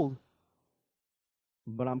feel cold,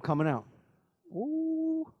 but I'm coming out.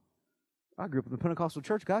 Ooh, I grew up in the Pentecostal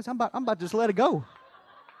church, guys. I'm about to just let it go.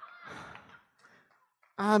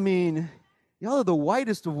 I mean, y'all are the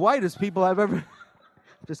whitest of whitest people I've ever...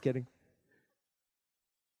 Just kidding.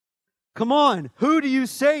 Come on, who do you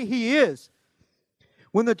say He is?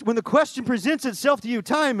 When the question presents itself to you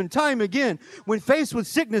time and time again, when faced with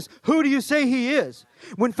sickness, who do you say He is?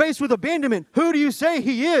 When faced with abandonment, who do you say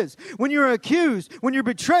He is? When you're accused, when you're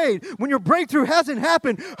betrayed, when your breakthrough hasn't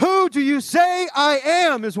happened, who do you say I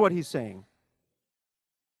am, is what He's saying.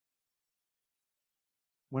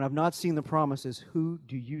 When I've not seen the promises, who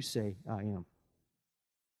do you say I am?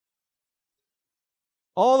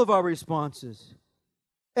 All of our responses,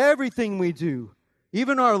 everything we do,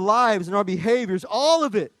 even our lives and our behaviors, all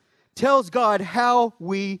of it tells God how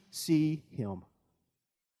we see Him.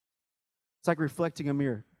 It's like reflecting a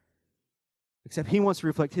mirror. Except He wants to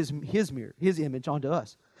reflect His mirror, His image onto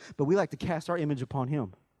us. But we like to cast our image upon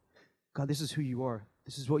Him. God, this is who you are.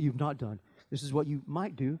 This is what you've not done. This is what you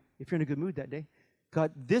might do if you're in a good mood that day.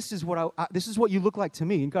 God, this is what you look like to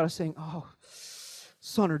me. And God is saying, oh,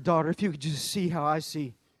 son or daughter, if you could just see how I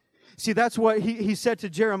see. See, that's what he said to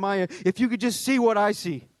Jeremiah, if you could just see what I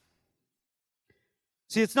see.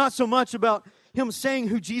 See, it's not so much about him saying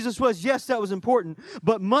who Jesus was. Yes, that was important.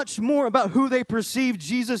 But much more about who they perceived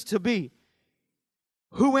Jesus to be.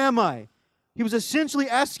 Who am I? He was essentially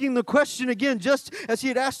asking the question again, just as he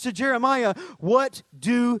had asked to Jeremiah, what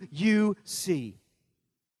do you see?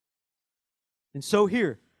 And so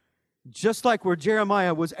here, just like where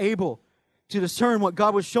Jeremiah was able to discern what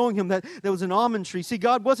God was showing him, that there was an almond tree. See,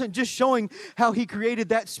 God wasn't just showing how He created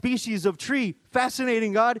that species of tree.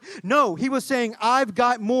 Fascinating, God. No, He was saying, I've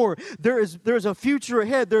got more. There's a future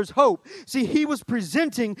ahead. There's hope. See, He was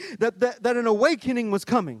presenting that an awakening was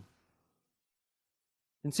coming.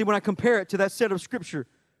 And see, when I compare it to that set of Scripture,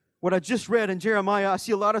 what I just read in Jeremiah, I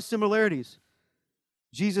see a lot of similarities.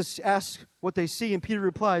 Jesus asks what they see, and Peter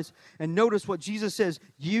replies, and notice what Jesus says,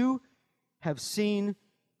 you have seen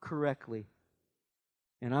correctly.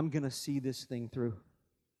 And I'm going to see this thing through.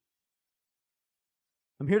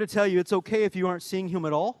 I'm here to tell you it's okay if you aren't seeing Him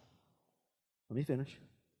at all. Let me finish.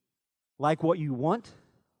 Like what you want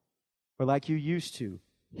or like you used to.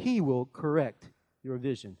 He will correct your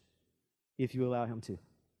vision if you allow Him to.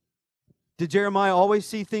 Did Jeremiah always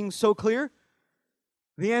see things so clear?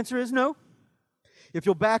 The answer is no. If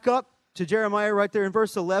you'll back up to Jeremiah right there in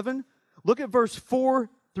verse 11, look at verse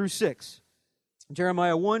 4 through 6.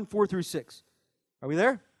 Jeremiah 1, 4 through 6. Are we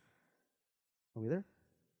there? Are we there?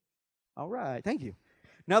 All right, thank you.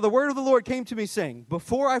 Now the word of the Lord came to me saying,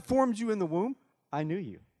 before I formed you in the womb, I knew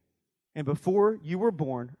you. And before you were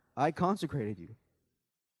born, I consecrated you.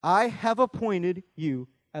 I have appointed you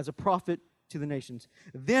as a prophet to the nations.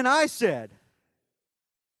 Then I said,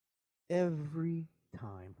 every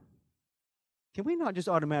time. Can we not just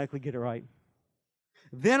automatically get it right?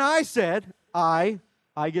 Then I said, I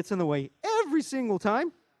gets in the way every single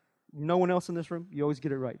time. No one else in this room? You always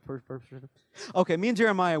get it right. First. Okay, me and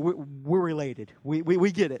Jeremiah, we're related.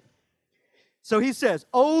 We get it. So he says,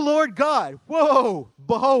 O Lord God, whoa,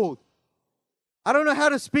 behold. I don't know how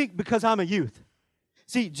to speak because I'm a youth.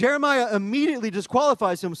 See, Jeremiah immediately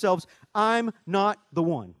disqualifies himself. I'm not the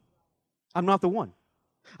one. I'm not the one.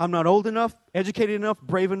 I'm not old enough, educated enough,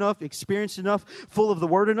 brave enough, experienced enough, full of the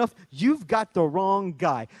Word enough. You've got the wrong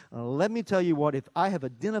guy. Let me tell you what, if I have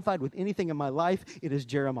identified with anything in my life, it is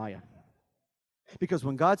Jeremiah. Because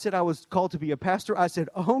when God said I was called to be a pastor, I said,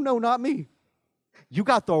 oh, no, not me. You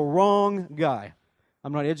got the wrong guy.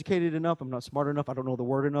 I'm not educated enough. I'm not smart enough. I don't know the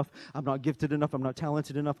Word enough. I'm not gifted enough. I'm not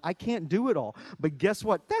talented enough. I can't do it all. But guess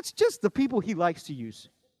what? That's just the people He likes to use.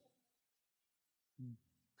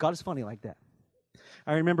 God is funny like that.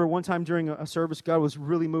 I remember one time during a service, God was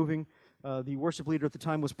really moving. The worship leader at the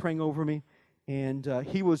time was praying over me, and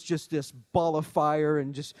he was just this ball of fire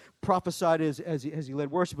and just prophesied as he led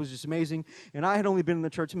worship. It was just amazing. And I had only been in the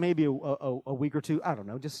church maybe a week or two. I don't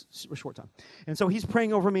know, just a short time. And so he's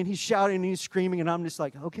praying over me, and he's shouting, and he's screaming, and I'm just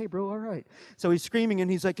like, okay, bro, all right. So he's screaming, and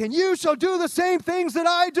he's like, and you shall do the same things that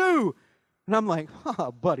I do. And I'm like,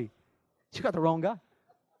 buddy, you got the wrong guy.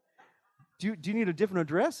 Do you need a different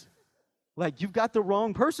address? Like, you've got the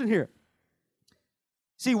wrong person here.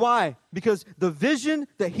 See, why? Because the vision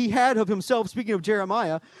that he had of himself, speaking of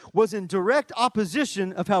Jeremiah, was in direct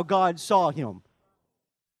opposition of how God saw him.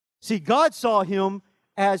 See, God saw him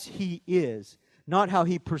as he is, not how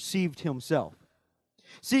he perceived himself.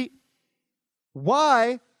 See,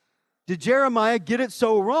 why did Jeremiah get it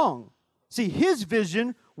so wrong? See, his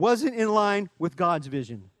vision wasn't in line with God's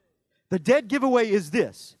vision. The dead giveaway is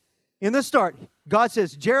this. In the start, God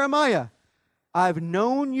says, Jeremiah, I've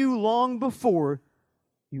known you long before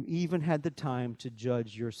you even had the time to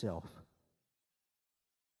judge yourself.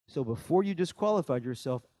 So before you disqualified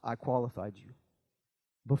yourself, I qualified you.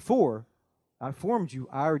 Before I formed you,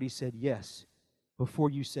 I already said yes. Before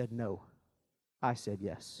you said no, I said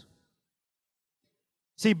yes.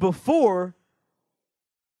 See, before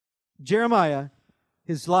Jeremiah,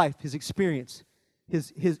 his life, his experience,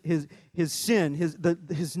 his sin,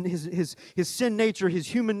 his sin nature, his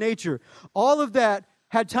human nature, all of that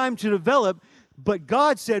had time to develop. But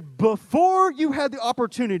God said, before you had the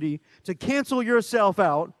opportunity to cancel yourself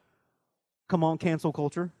out, come on, cancel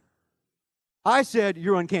culture, I said,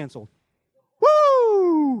 you're uncanceled.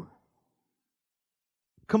 Woo!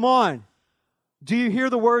 Come on. Do you hear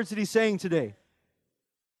the words that he's saying today?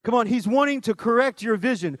 Come on, he's wanting to correct your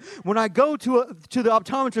vision. When I go to the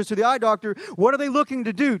optometrist, to the eye doctor, what are they looking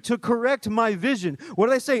to do? To correct my vision. What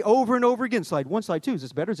do they say over and over again? Slide 1, slide 2. Is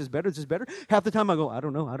this better? Is this better? Is this better? Half the time I go, I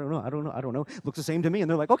don't know. Looks the same to me. And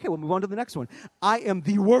they're like, okay, we'll move on to the next one. I am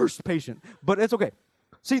the worst patient, but it's okay.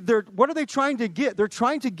 See, what are they trying to get? They're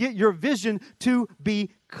trying to get your vision to be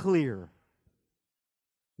clear.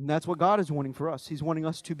 And that's what God is wanting for us. He's wanting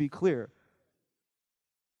us to be clear.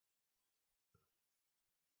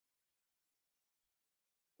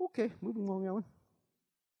 Okay, moving along, Alan.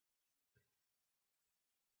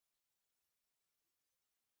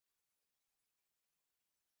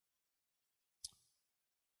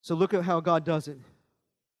 So look at how God does it.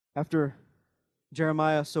 After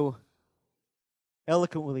Jeremiah so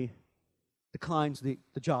eloquently declines the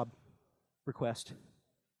job request,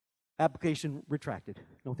 application retracted.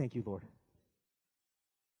 No, thank you, Lord.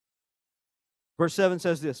 Verse 7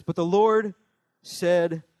 says this, but the Lord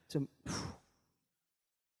said to...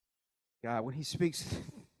 God, when He speaks,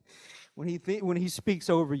 when He speaks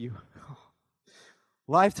over you,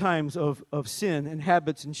 lifetimes of sin and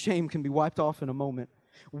habits and shame can be wiped off in a moment.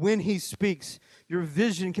 When He speaks, your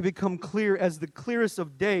vision can become clear as the clearest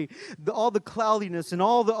of day. All the cloudiness and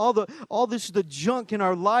all the junk in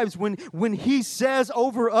our lives. When He says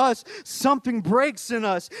over us, something breaks in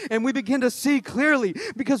us, and we begin to see clearly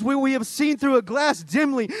because we have seen through a glass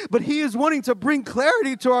dimly. But He is wanting to bring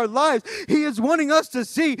clarity to our lives. He is wanting us to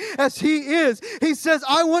see as He is. He says,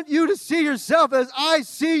 "I want you to see yourself as I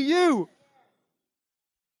see you."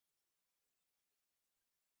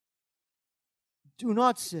 Do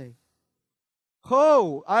not say,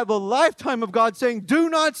 oh, I have a lifetime of God saying,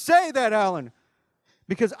 do not say that, Alan,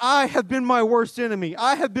 because I have been my worst enemy.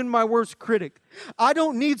 I have been my worst critic. I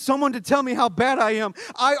don't need someone to tell me how bad I am.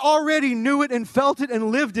 I already knew it and felt it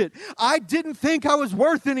and lived it. I didn't think I was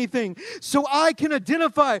worth anything. So I can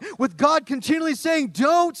identify with God continually saying,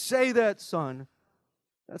 don't say that, son.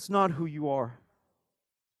 That's not who you are.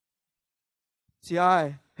 See,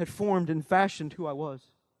 I had formed and fashioned who I was.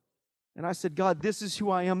 And I said, God, this is who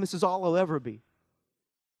I am. This is all I'll ever be.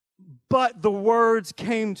 But the words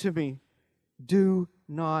came to me, do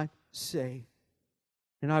not say.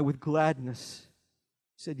 And I, with gladness,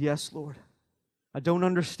 said, yes, Lord. I don't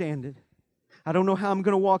understand it. I don't know how I'm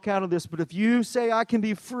going to walk out of this, but if you say I can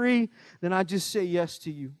be free, then I just say yes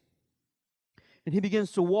to you. And He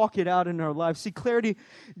begins to walk it out in our lives. See, clarity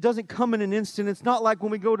doesn't come in an instant. It's not like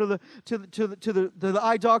when we go to the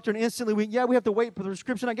eye doctor and instantly we have to wait for the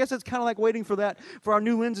prescription. I guess it's kind of like waiting for our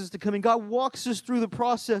new lenses to come in. God walks us through the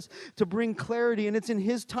process to bring clarity, and it's in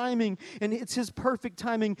His timing, and it's His perfect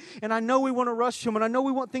timing. And I know we want to rush Him, and I know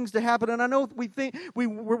we want things to happen, and I know we think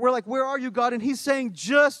we're like, where are you, God? And He's saying,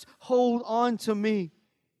 just hold on to me.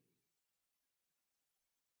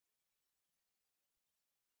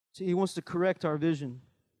 See, He wants to correct our vision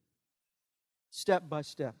step by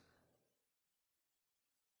step.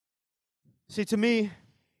 See, to me,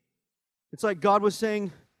 it's like God was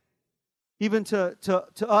saying, even to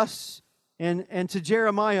us and to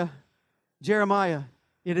Jeremiah,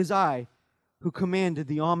 it is I who commanded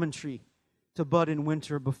the almond tree to bud in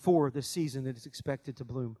winter before the season that is expected to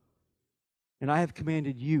bloom. And I have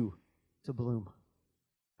commanded you to bloom.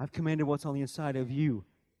 I've commanded what's on the inside of you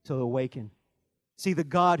to awaken. See, the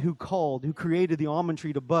God who created the almond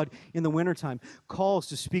tree to bud in the wintertime, calls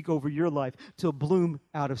to speak over your life to bloom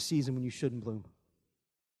out of season when you shouldn't bloom.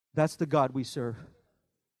 That's the God we serve.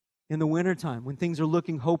 In the wintertime, when things are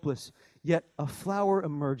looking hopeless, yet a flower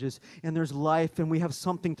emerges and there's life and we have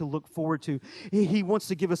something to look forward to. He wants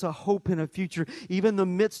to give us a hope and a future, even in the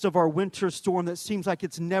midst of our winter storm that seems like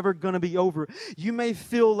it's never going to be over. You may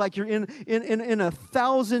feel like you're in a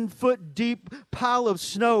 1,000-foot deep pile of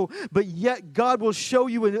snow, but yet God will show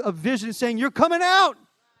you a vision saying, you're coming out,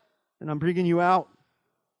 and I'm bringing you out.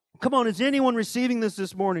 Come on, is anyone receiving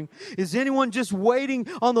this morning? Is anyone just waiting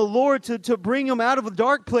on the Lord to bring them out of a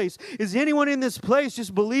dark place? Is anyone in this place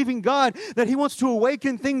just believing God that He wants to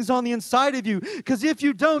awaken things on the inside of you? Because if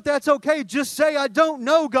you don't, that's okay. Just say, I don't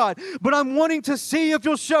know, God, but I'm wanting to see if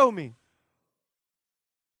you'll show me.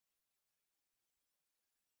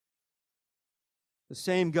 The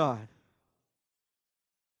same God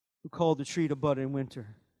who called the tree to bud in winter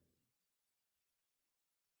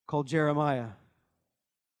called Jeremiah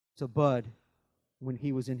to bud when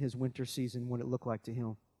he was in his winter season, what it looked like to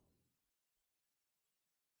him.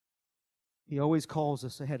 He always calls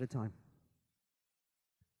us ahead of time.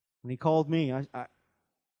 When He called me,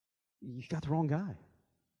 you got the wrong guy.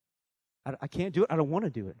 I can't do it. I don't want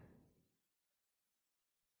to do it.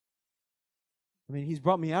 I mean, He's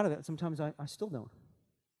brought me out of that. Sometimes I still don't.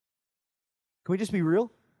 Can we just be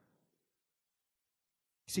real?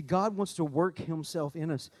 See, God wants to work Himself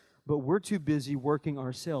in us, but we're too busy working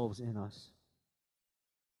ourselves in us.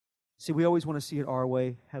 See, we always want to see it our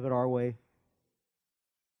way, have it our way.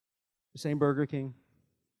 The same Burger King.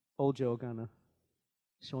 Old Joe kind of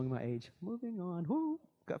showing my age. Moving on. Woo.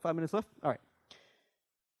 Got 5 minutes left? All right.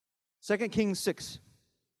 2 Kings 6.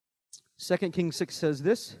 2 Kings 6 says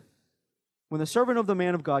this. When the servant of the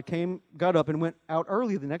man of God got up and went out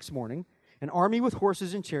early the next morning, an army with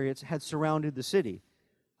horses and chariots had surrounded the city.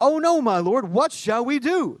 Oh no, my Lord, what shall we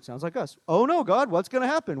do? Sounds like us. Oh no, God, what's going to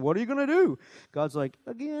happen? What are you going to do? God's like,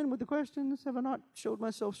 again, with the questions, have I not showed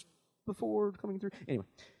myself before coming through? Anyway,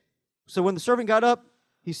 so when the servant got up,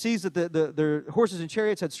 he sees that the horses and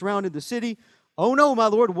chariots had surrounded the city. Oh no, my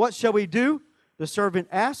Lord, what shall we do? The servant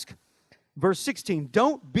asked. Verse 16,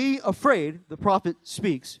 don't be afraid. The prophet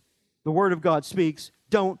speaks. The word of God speaks.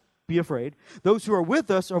 Don't be afraid. Those who are with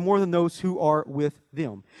us are more than those who are with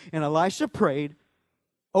them. And Elisha prayed,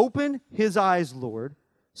 open his eyes, Lord,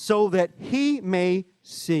 so that he may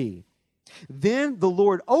see. Then the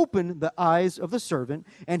Lord opened the eyes of the servant,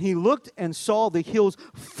 and he looked and saw the hills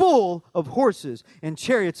full of horses and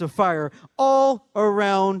chariots of fire all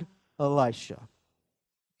around Elisha.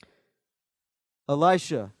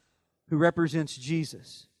 Elisha, who represents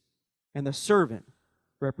Jesus, and the servant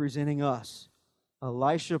representing us,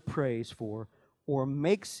 Elisha prays for or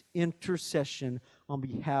makes intercession on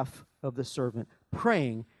behalf of the servant,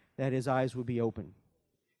 praying that his eyes would be open.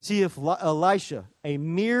 See, if Elisha, a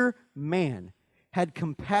mere man, had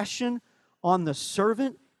compassion on the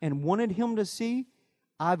servant and wanted him to see,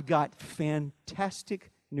 I've got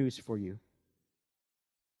fantastic news for you.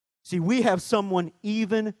 See, we have someone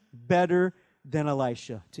even better than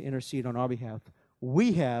Elisha to intercede on our behalf.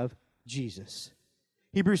 We have Jesus.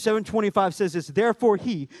 Hebrews 7:25 says this, therefore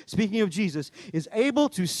He, speaking of Jesus, is able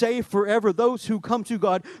to save forever those who come to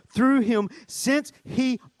God through Him, since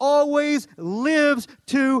He always lives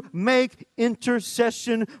to make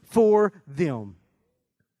intercession for them.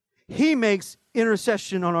 He makes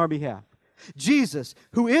intercession on our behalf. Jesus,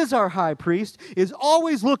 who is our high priest, is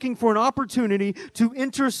always looking for an opportunity to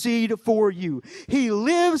intercede for you. He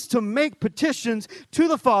lives to make petitions to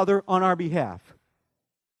the Father on our behalf.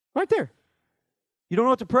 Right there. You don't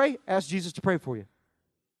know what to pray? Ask Jesus to pray for you.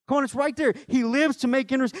 Come on, it's right there. He lives to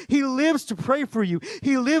make intercession. He lives to pray for you.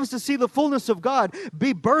 He lives to see the fullness of God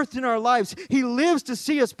be birthed in our lives. He lives to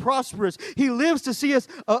see us prosperous. He lives to see us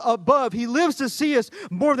above. He lives to see us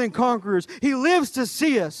more than conquerors. He lives to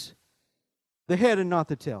see us the head and not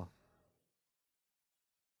the tail.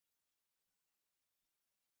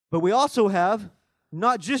 But we also have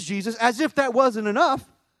not just Jesus, as if that wasn't enough,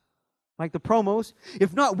 like the promos.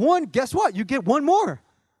 If not one, guess what? You get one more.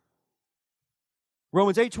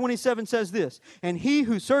 Romans 8:27 says this, and he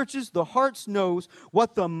who searches the hearts knows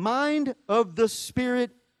what the mind of the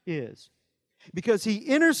Spirit is, because he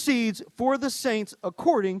intercedes for the saints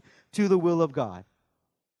according to the will of God.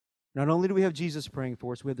 Not only do we have Jesus praying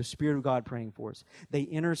for us, we have the Spirit of God praying for us. They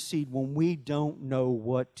intercede when we don't know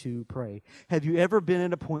what to pray. Have you ever been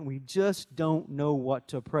at a point where you just don't know what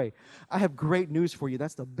to pray? I have great news for you.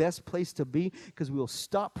 That's the best place to be, because we will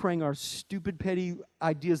stop praying our stupid, petty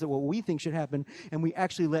ideas that what we think should happen, and we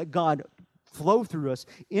actually let God flow through us,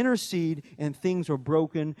 intercede, and things are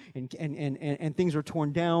broken, and things are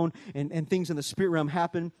torn down, and things in the spirit realm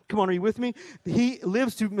happen. Come on, are you with me? He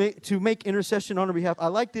lives to make intercession on our behalf. I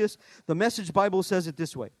like this. The Message Bible says it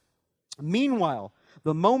this way. Meanwhile,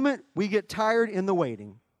 the moment we get tired in the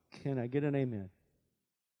waiting, can I get an amen?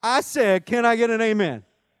 I said, can I get an amen?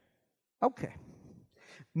 Okay.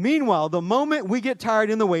 Meanwhile, the moment we get tired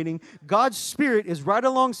in the waiting, God's Spirit is right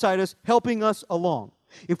alongside us, helping us along.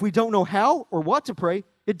 If we don't know how or what to pray,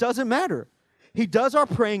 it doesn't matter. He does our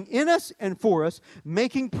praying in us and for us,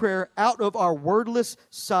 making prayer out of our wordless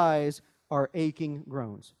sighs, our aching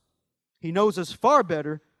groans. He knows us far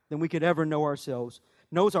better than we could ever know ourselves,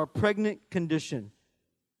 knows our pregnant condition,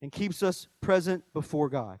 and keeps us present before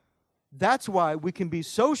God. That's why we can be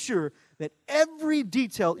so sure that every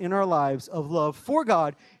detail in our lives of love for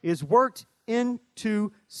God is worked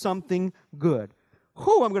into something good. I'm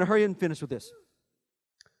going to hurry and finish with this.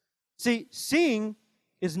 See, seeing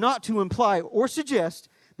is not to imply or suggest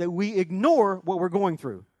that we ignore what we're going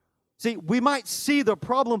through. See, we might see the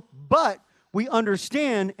problem, but we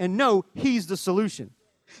understand and know He's the solution.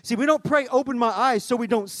 See, we don't pray, open my eyes, so we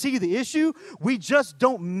don't see the issue. We just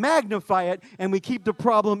don't magnify it, and we keep the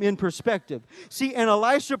problem in perspective. See, and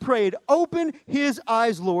Elisha prayed, open his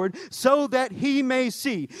eyes, Lord, so that he may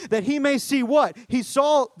see. That he may see what? He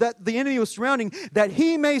saw that the enemy was surrounding, that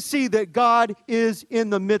he may see that God is in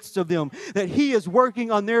the midst of them, that He is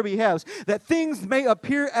working on their behalf, that things may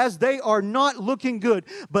appear as they are not looking good.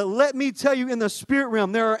 But let me tell you, in the spirit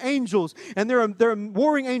realm, there are angels, and there are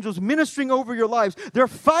warring angels ministering over your lives. They're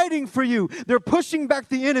fighting for you. They're pushing back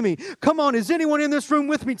the enemy. Come on, is anyone in this room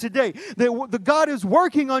with me today? That the God is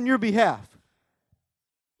working on your behalf.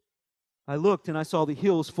 I looked and I saw the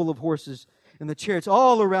hills full of horses and the chariots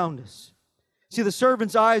all around us. See, the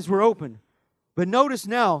servant's eyes were open. But notice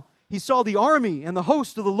now, he saw the army and the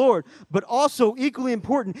host of the Lord, but also equally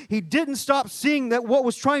important, he didn't stop seeing that what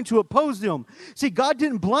was trying to oppose them. See, God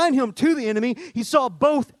didn't blind him to the enemy. He saw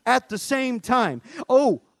both at the same time.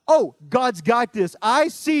 God's got this. I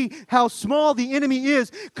see how small the enemy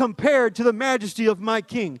is compared to the majesty of my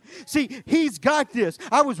King. See, He's got this.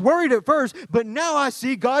 I was worried at first, but now I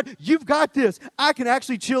see, God, you've got this. I can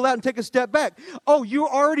actually chill out and take a step back. You've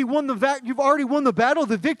already won the battle.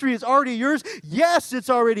 The victory is already yours. Yes, it's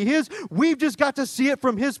already His. We've just got to see it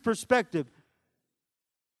from His perspective.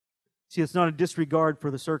 See, it's not a disregard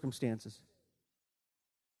for the circumstances.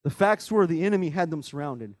 The facts were the enemy had them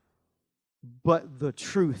surrounded. But the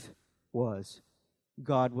truth was,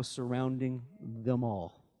 God was surrounding them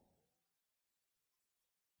all.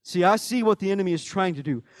 See, I see what the enemy is trying to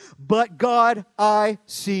do. But God, I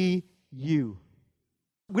see you.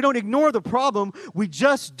 We don't ignore the problem. We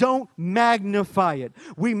just don't magnify it.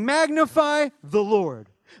 We magnify the Lord.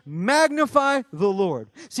 Magnify the Lord.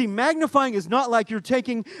 See, magnifying is not like you're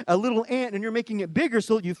taking a little ant and you're making it bigger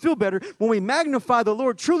so that you feel better. When we magnify the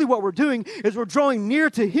Lord, truly what we're doing is we're drawing near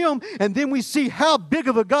to Him, and then we see how big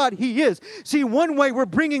of a God He is. See, one way we're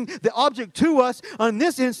bringing the object to us. On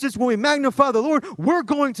this instance, when we magnify the Lord, we're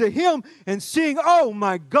going to Him and seeing, oh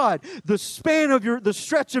my God, the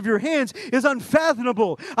stretch of your hands is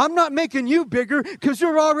unfathomable. I'm not making you bigger because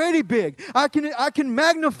you're already big. I can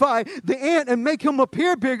magnify the ant and make him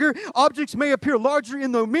appear bigger. Objects may appear larger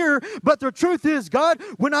in the mirror, but the truth is, God,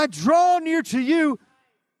 when I draw near to you,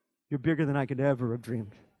 you're bigger than I could ever have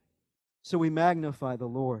dreamed. So we magnify the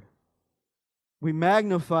Lord. We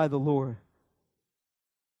magnify the Lord.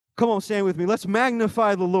 Come on, stand with me. Let's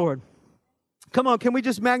magnify the Lord. Come on, can we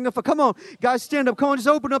just magnify? Come on, guys, stand up. Come on, just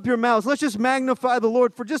open up your mouths. Let's just magnify the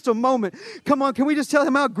Lord for just a moment. Come on, can we just tell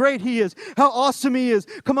him how great he is, how awesome he is?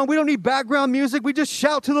 Come on, we don't need background music. We just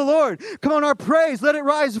shout to the Lord. Come on, our praise, let it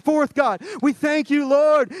rise forth, God. We thank you,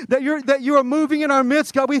 Lord, that you are moving in our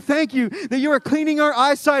midst, God. We thank you that you are cleaning our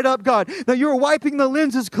eyesight up, God, that you are wiping the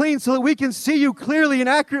lenses clean so that we can see you clearly and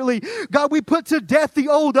accurately. God, we put to death the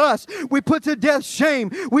old us. We put to death shame.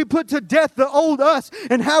 We put to death the old us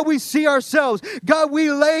and how we see ourselves. God,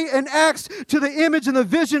 we lay an axe to the image and the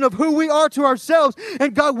vision of who we are to ourselves.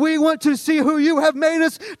 And God, we want to see who you have made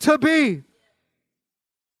us to be.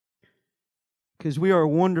 Because we are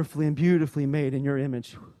wonderfully and beautifully made in your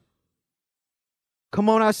image. Come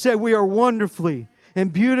on, I said we are wonderfully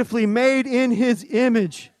and beautifully made in his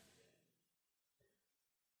image.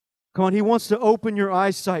 Come on, he wants to open your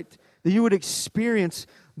eyesight that you would experience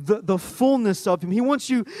the fullness of him. He wants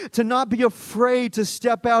you to not be afraid to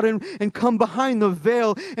step out and come behind the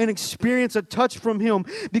veil and experience a touch from him.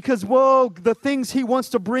 Because, whoa, the things he wants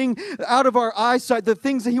to bring out of our eyesight, the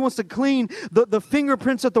things that he wants to clean, the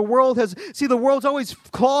fingerprints that the world has. See, the world's always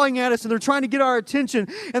clawing at us and they're trying to get our attention.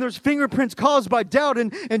 And there's fingerprints caused by doubt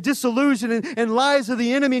and disillusion and lies of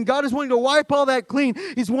the enemy. And God is wanting to wipe all that clean.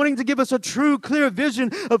 He's wanting to give us a true, clear vision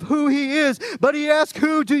of who he is. But he asks,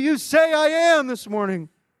 who do you say I am this morning?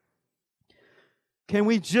 Can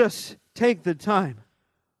we just take the time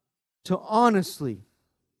to honestly,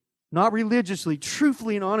 not religiously,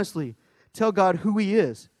 truthfully and honestly tell God who he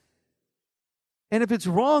is? And if it's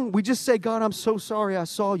wrong, we just say, God, I'm so sorry I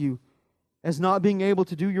saw you as not being able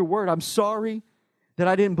to do your word. I'm sorry that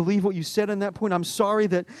I didn't believe what you said in that point. I'm sorry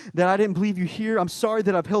that I didn't believe you here. I'm sorry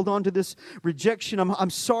that I've held on to this rejection. I'm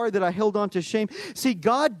sorry that I held on to shame. See,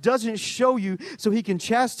 God doesn't show you so he can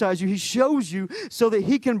chastise you. He shows you so that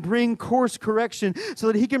he can bring course correction, so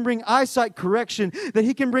that he can bring eyesight correction, that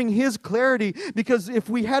he can bring his clarity. Because if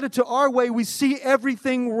we had it to our way, we see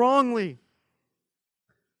everything wrongly.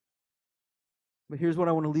 But here's what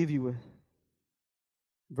I want to leave you with.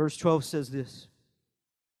 Verse 12 says this.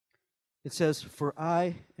 It says, for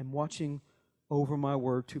I am watching over my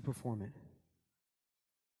word to perform it.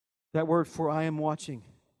 That word, for I am watching,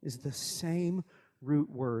 is the same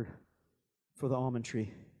root word for the almond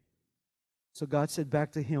tree. So God said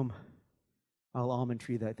back to him, I'll almond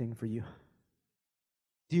tree that thing for you.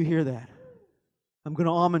 Do you hear that? I'm going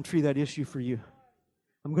to almond tree that issue for you.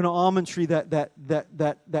 I'm going to almond tree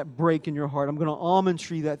that break in your heart. I'm going to almond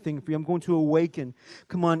tree that thing for you. I'm going to awaken.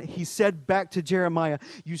 Come on. He said back to Jeremiah,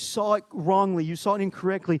 you saw it wrongly. You saw it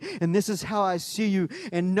incorrectly. And this is how I see you.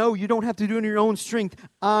 And no, you don't have to do it in your own strength.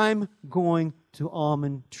 I'm going to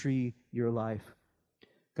almond tree your life.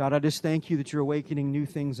 God, I just thank you that you're awakening new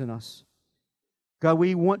things in us. God,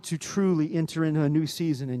 we want to truly enter into a new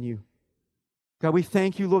season in you. God, we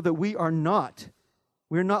thank you, Lord, that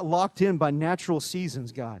we're not locked in by natural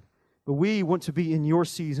seasons, God. But we want to be in your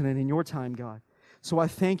season and in your time, God. So I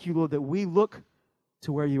thank you, Lord, that we look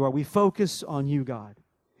to where you are. We focus on you, God.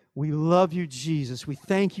 We love you, Jesus. We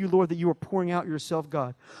thank you, Lord, that you are pouring out yourself,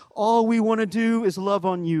 God. All we want to do is love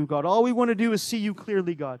on you, God. All we want to do is see you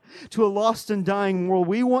clearly, God. To a lost and dying world,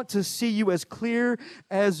 we want to see you as clear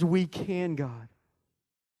as we can, God.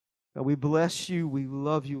 God, we bless you. We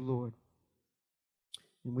love you, Lord.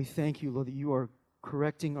 And we thank you, Lord, that you are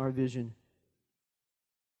correcting our vision.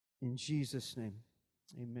 In Jesus' name,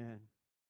 amen.